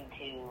starting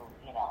to,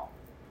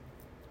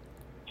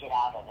 get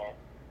out of it.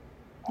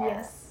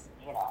 Yes.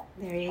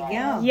 There you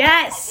go.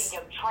 Yes. I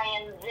think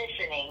I'm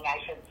transitioning,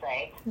 I should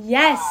say.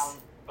 Yes.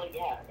 But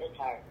yeah, it's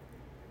hard.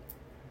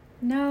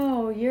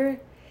 No,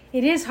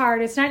 it is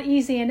hard. It's not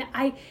easy. And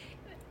I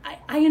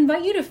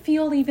invite you to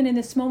feel even in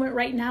this moment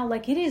right now,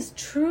 like it is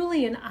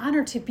truly an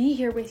honor to be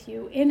here with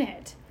you in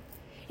it.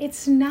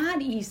 It's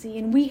not easy,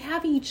 and we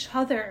have each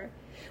other.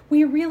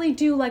 We really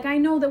do. Like, I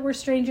know that we're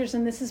strangers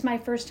and this is my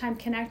first time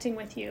connecting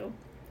with you.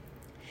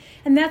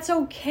 And that's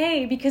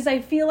okay, because I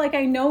feel like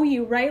I know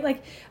you, right?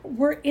 Like,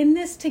 we're in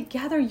this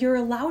together. You're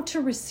allowed to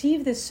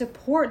receive this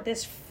support,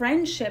 this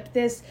friendship,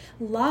 this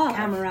love.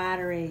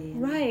 Camaraderie.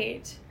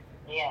 Right.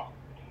 Yeah.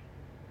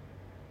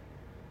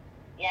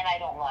 Yeah,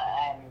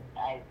 and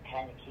I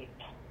kind of keep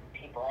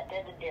people at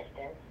a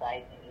distance.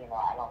 I don't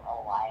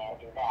know why I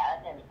do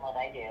that, and what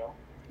I do.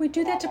 We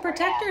do that to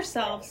protect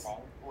ourselves.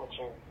 Anything,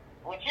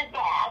 which is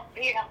bad,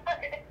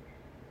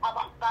 I'm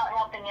about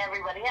helping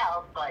everybody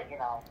else, but,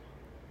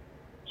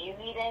 do you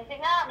need anything?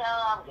 Oh, no,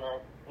 I'm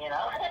good,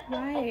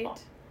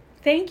 Right.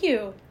 Thank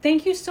you.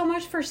 Thank you so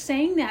much for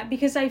saying that,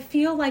 because I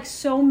feel like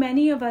so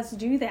many of us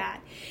do that.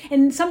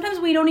 And sometimes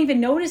we don't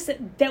even notice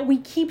that we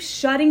keep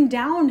shutting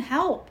down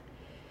help.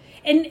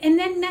 And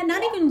then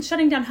not even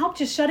shutting down help,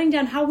 just shutting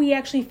down how we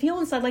actually feel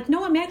inside. Like,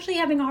 no, I'm actually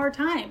having a hard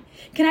time.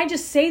 Can I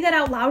just say that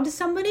out loud to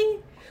somebody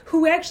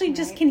who actually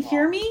just can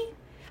hear me?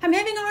 I'm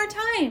having a hard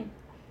time.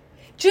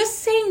 Just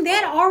saying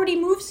that already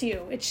moves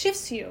you. It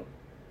shifts you.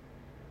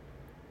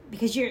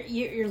 Because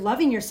you're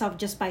loving yourself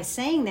just by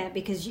saying that,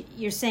 because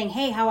you're saying,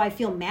 hey, how I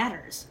feel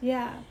matters.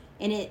 Yeah.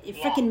 And it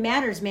freaking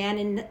matters, man.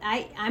 And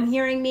I'm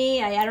hearing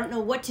me. I don't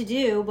know what to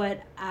do,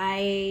 but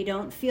I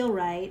don't feel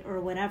right or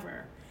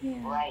whatever.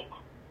 Yeah. Right.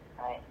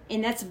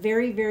 And that's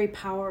very, very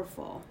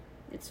powerful.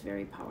 It's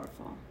very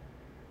powerful.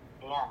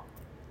 Yeah.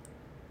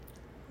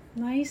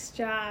 Nice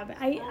job.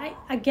 I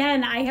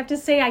again, I have to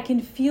say, I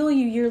can feel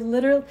you. You're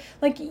literally,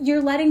 like,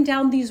 you're letting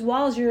down these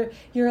walls. You're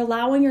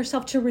allowing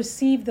yourself to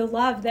receive the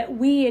love that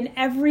we and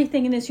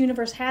everything in this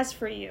universe has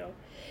for you.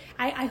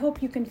 I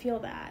hope you can feel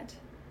that.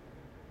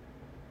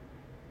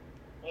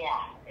 Yeah,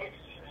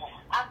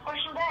 I'm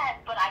pushing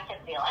back, but I can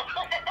feel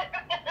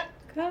it.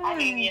 Good. I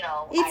mean,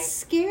 It's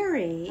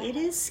scary. It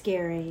is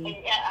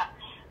scary.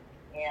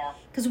 Yeah.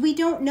 Because we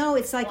don't know.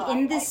 It's like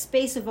in this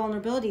space of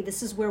vulnerability,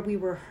 this is where we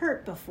were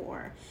hurt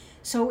before.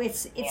 So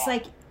it's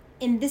like,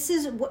 and this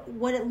is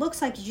what it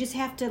looks like. You just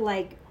have to,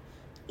 like,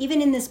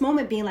 even in this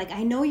moment, being like,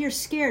 I know you're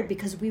scared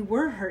because we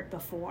were hurt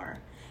before,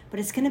 but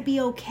it's going to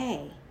be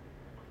okay.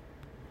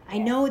 I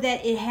know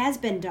that it has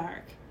been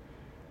dark,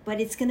 but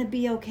it's going to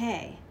be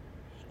okay.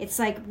 It's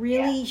like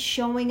really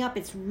showing up.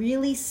 It's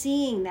really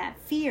seeing that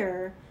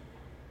fear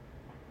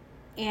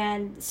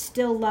and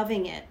still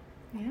loving it.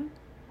 Yeah.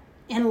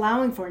 And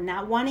allowing for it,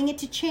 not wanting it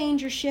to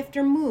change or shift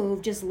or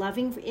move, just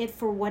loving it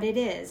for what it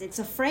is. It's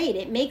afraid.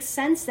 It makes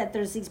sense that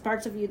there's these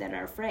parts of you that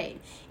are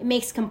afraid. It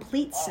makes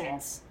complete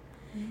sense.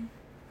 Mm-hmm.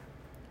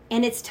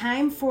 And it's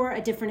time for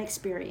a different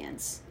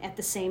experience at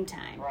the same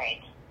time.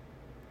 Right.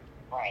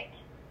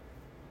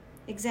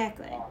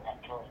 Exactly. No,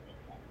 that totally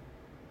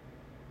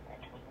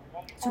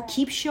makes sense. So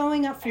keep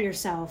showing up for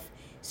yourself.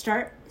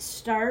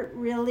 Start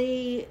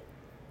really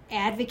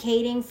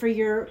advocating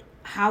for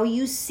how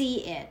you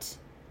see it.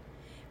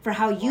 For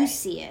how you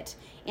see it.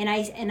 And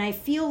I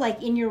feel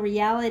like in your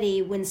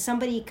reality, when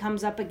somebody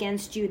comes up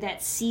against you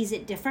that sees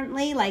it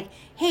differently, like,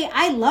 hey,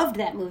 I loved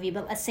that movie,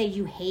 but let's say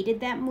you hated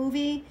that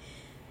movie,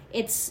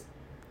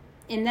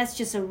 and that's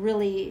just a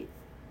really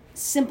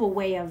simple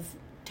way of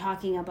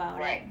talking about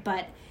it.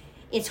 But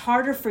it's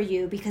harder for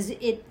you because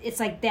it's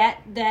like that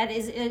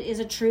is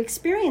a true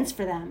experience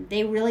for them.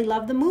 They really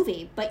love the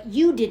movie, but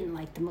you didn't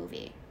like the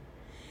movie.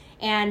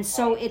 And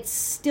so it's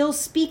still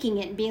speaking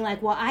it and being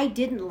like, well, I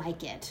didn't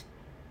like it.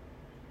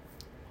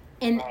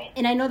 And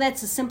I know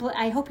that's a simple,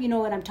 I hope you know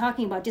what I'm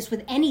talking about, just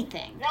with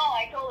anything. No,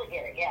 I totally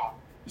get it, yeah.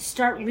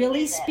 Start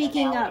really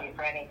speaking up.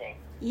 For anything.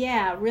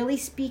 Yeah, really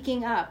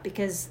speaking up,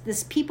 because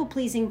this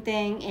people-pleasing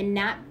thing and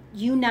not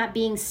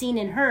being seen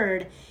and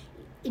heard,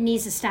 it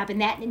needs to stop, and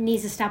that it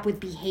needs to stop with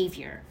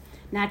behavior,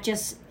 not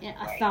just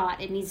a thought.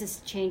 It needs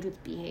to change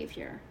with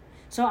behavior.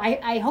 So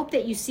I hope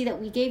that you see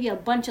that we gave you a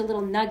bunch of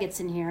little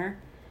nuggets in here.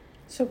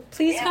 So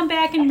please come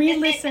back and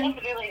re-listen.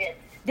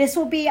 This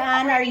will be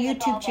on our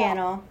YouTube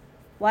channel.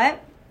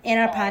 What? In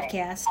our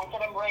podcast. I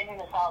said I'm writing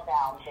this all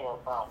down, too.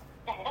 So.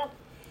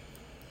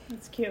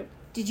 That's cute.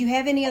 Did you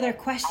have any other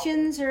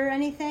questions or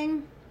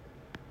anything?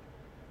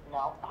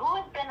 No. Who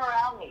has been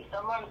around me?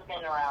 Someone's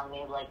been around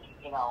me, like,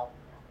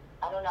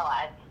 I don't know.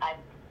 I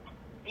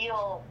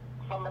feel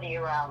somebody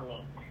around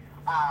me.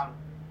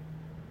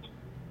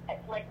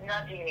 It's like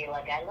nudging me,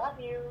 like, I love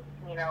you,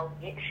 get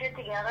your shit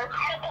together.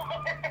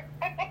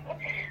 I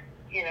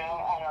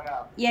don't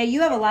know. Yeah,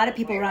 you have a lot of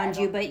people around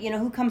you, but,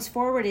 who comes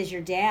forward is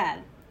your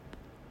dad.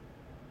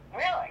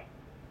 Really?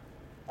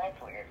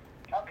 That's weird.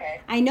 Okay.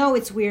 I know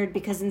it's weird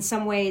because in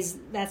some ways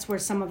that's where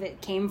some of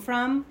it came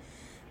from,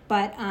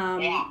 but,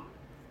 yeah.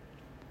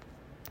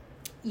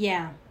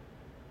 Yeah,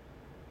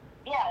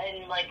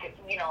 and like, if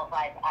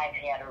I've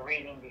had a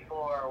reading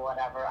before or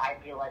whatever,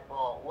 I'd be like,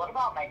 well, what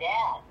about my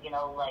dad?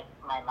 Like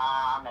my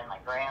mom and my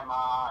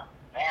grandma,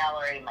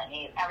 Valerie, my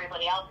niece,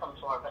 everybody else comes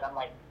forward, but I'm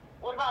like,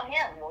 what about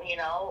him? Well, he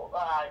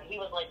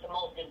was like the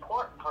most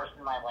important person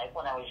in my life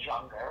when I was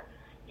younger.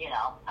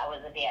 I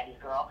was a daddy's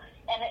girl.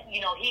 And, he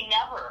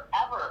never,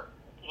 ever,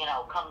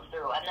 comes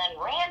through. And then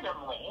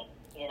randomly,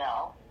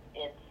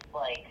 it's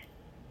like,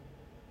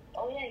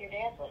 oh, yeah, your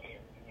dad's with you.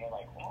 And you're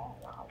like, oh,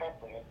 wow,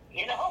 that's weird,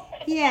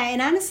 Yeah,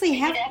 and honestly,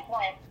 maybe that's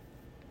why.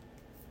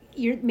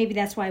 Maybe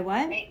that's why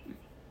what?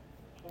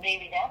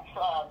 Maybe that's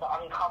the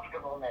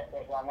uncomfortableness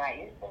is I'm not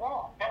used to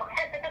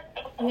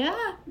that.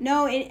 Yeah.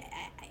 No,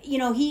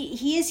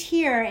 he is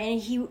here, and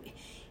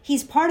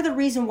he's part of the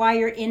reason why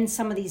you're in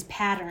some of these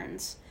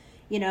patterns,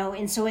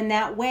 and so in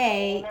that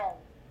way,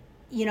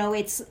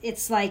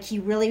 it's like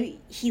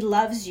he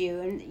loves you,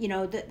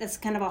 and that's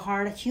kind of a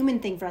hard human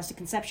thing for us to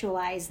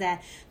conceptualize,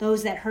 that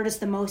those that hurt us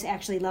the most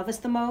actually love us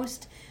the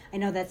most. I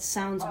know that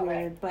sounds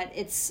weird, but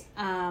it's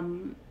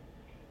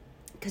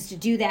because to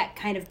do that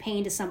kind of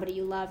pain to somebody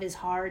you love is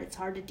hard. It's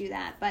hard to do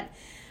that, but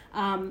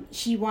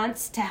he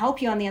wants to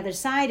help you on the other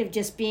side of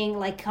just being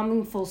like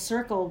coming full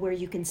circle where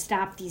you can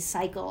stop these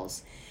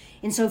cycles.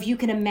 And so if you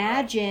can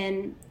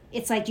imagine,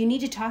 it's like you need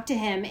to talk to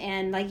him,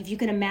 and like if you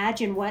can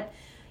imagine what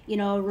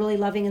a really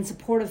loving and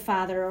supportive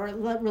father or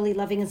really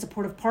loving and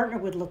supportive partner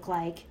would look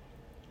like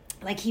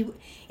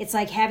it's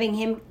like having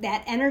him,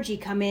 that energy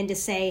come in to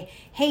say,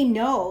 hey,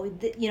 no,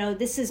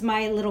 this is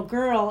my little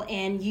girl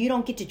and you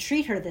don't get to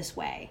treat her this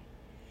way.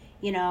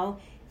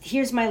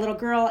 Here's my little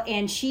girl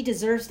and she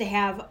deserves to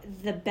have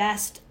the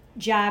best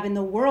job in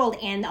the world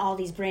and all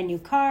these brand new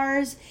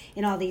cars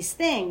and all these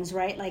things,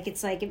 right? Like,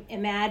 it's like,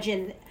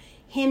 imagine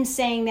him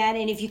saying that.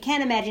 And if you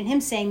can't imagine him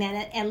saying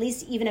that, at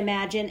least even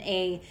imagine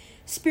a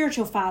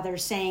spiritual father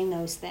saying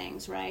those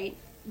things, right?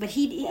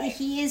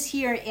 he is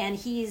here, and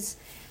he's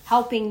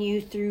helping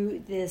you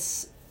through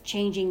this,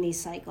 changing these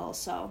cycles.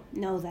 So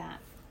know that.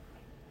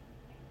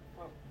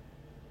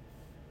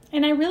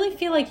 And I really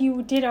feel like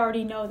you did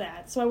already know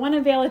that. So I want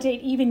to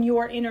validate even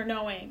your inner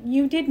knowing.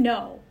 You did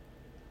know.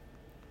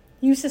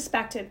 You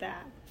suspected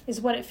that, is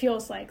what it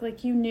feels like.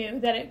 Like you knew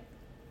that it,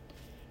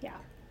 yeah.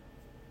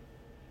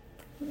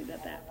 Leave it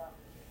at that.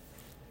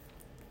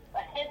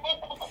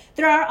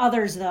 There are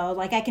others, though.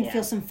 Like, I can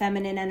feel some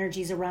feminine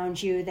energies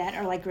around you that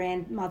are like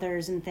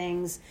grandmothers and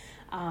things.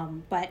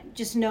 But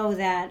just know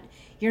that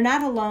you're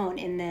not alone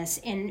in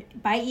this. And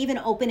by even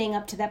opening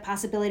up to that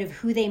possibility of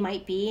who they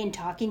might be and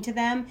talking to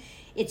them,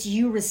 it's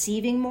you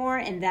receiving more.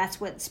 And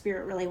that's what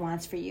Spirit really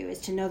wants for you, is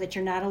to know that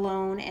you're not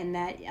alone, and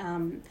that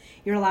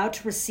you're allowed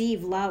to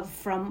receive love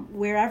from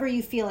wherever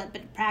you feel it.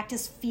 But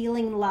practice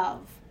feeling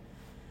love.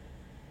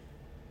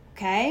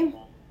 Okay?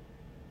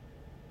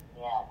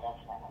 Yeah,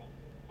 definitely.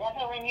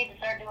 Definitely need to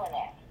start doing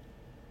that.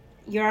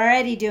 You're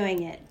already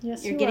doing it.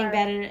 Yes, you're you getting are.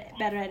 better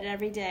at it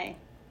every day.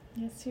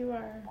 Yes, you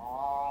are.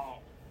 All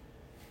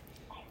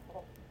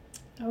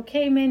right.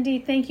 Okay, Mindy,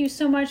 thank you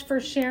so much for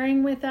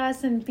sharing with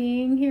us and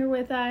being here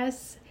with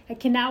us. I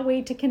cannot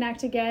wait to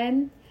connect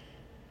again.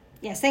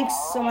 Yes, thanks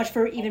so much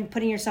for even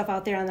putting yourself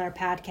out there on our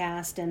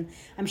podcast. And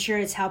I'm sure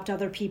it's helped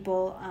other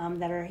people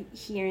that are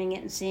hearing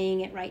it and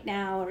seeing it right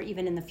now, or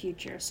even in the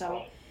future.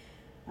 So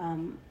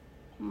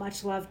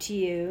much love to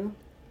you.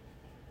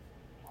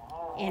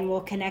 And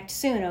we'll connect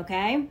soon,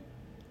 okay?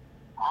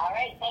 All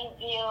right, thank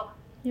you.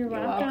 You're You're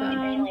welcome. welcome.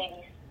 Good day,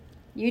 ladies.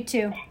 You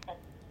too.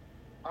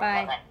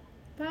 Bye.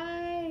 Bye-bye.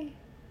 Bye.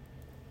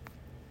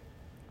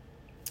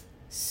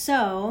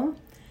 So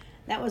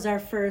that was our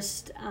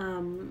first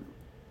time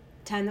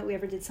that we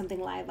ever did something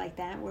live like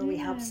that, where we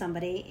helped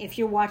somebody. If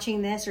you're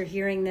watching this or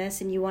hearing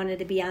this and you wanted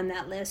to be on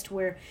that list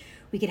where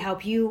we could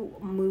help you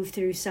move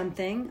through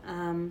something,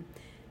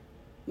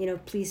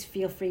 please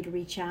feel free to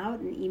reach out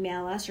and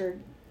email us, or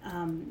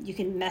you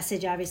can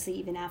message, obviously,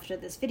 even after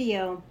this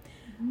video,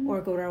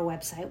 or go to our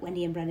website,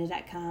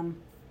 wendyandbrenda.com,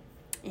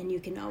 and you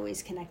can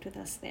always connect with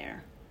us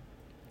there.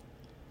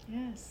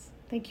 Yes.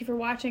 Thank you for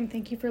watching.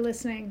 Thank you for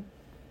listening.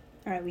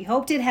 All right, we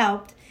hoped it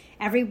helped.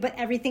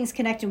 Everything's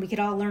connected. We could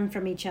all learn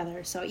from each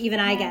other. So even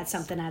I got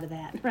something out of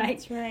that, right?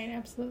 That's right.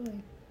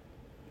 Absolutely.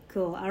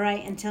 Cool. All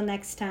right, until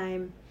next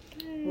time,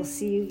 we'll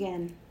see you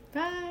again.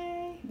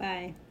 Bye.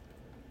 Bye.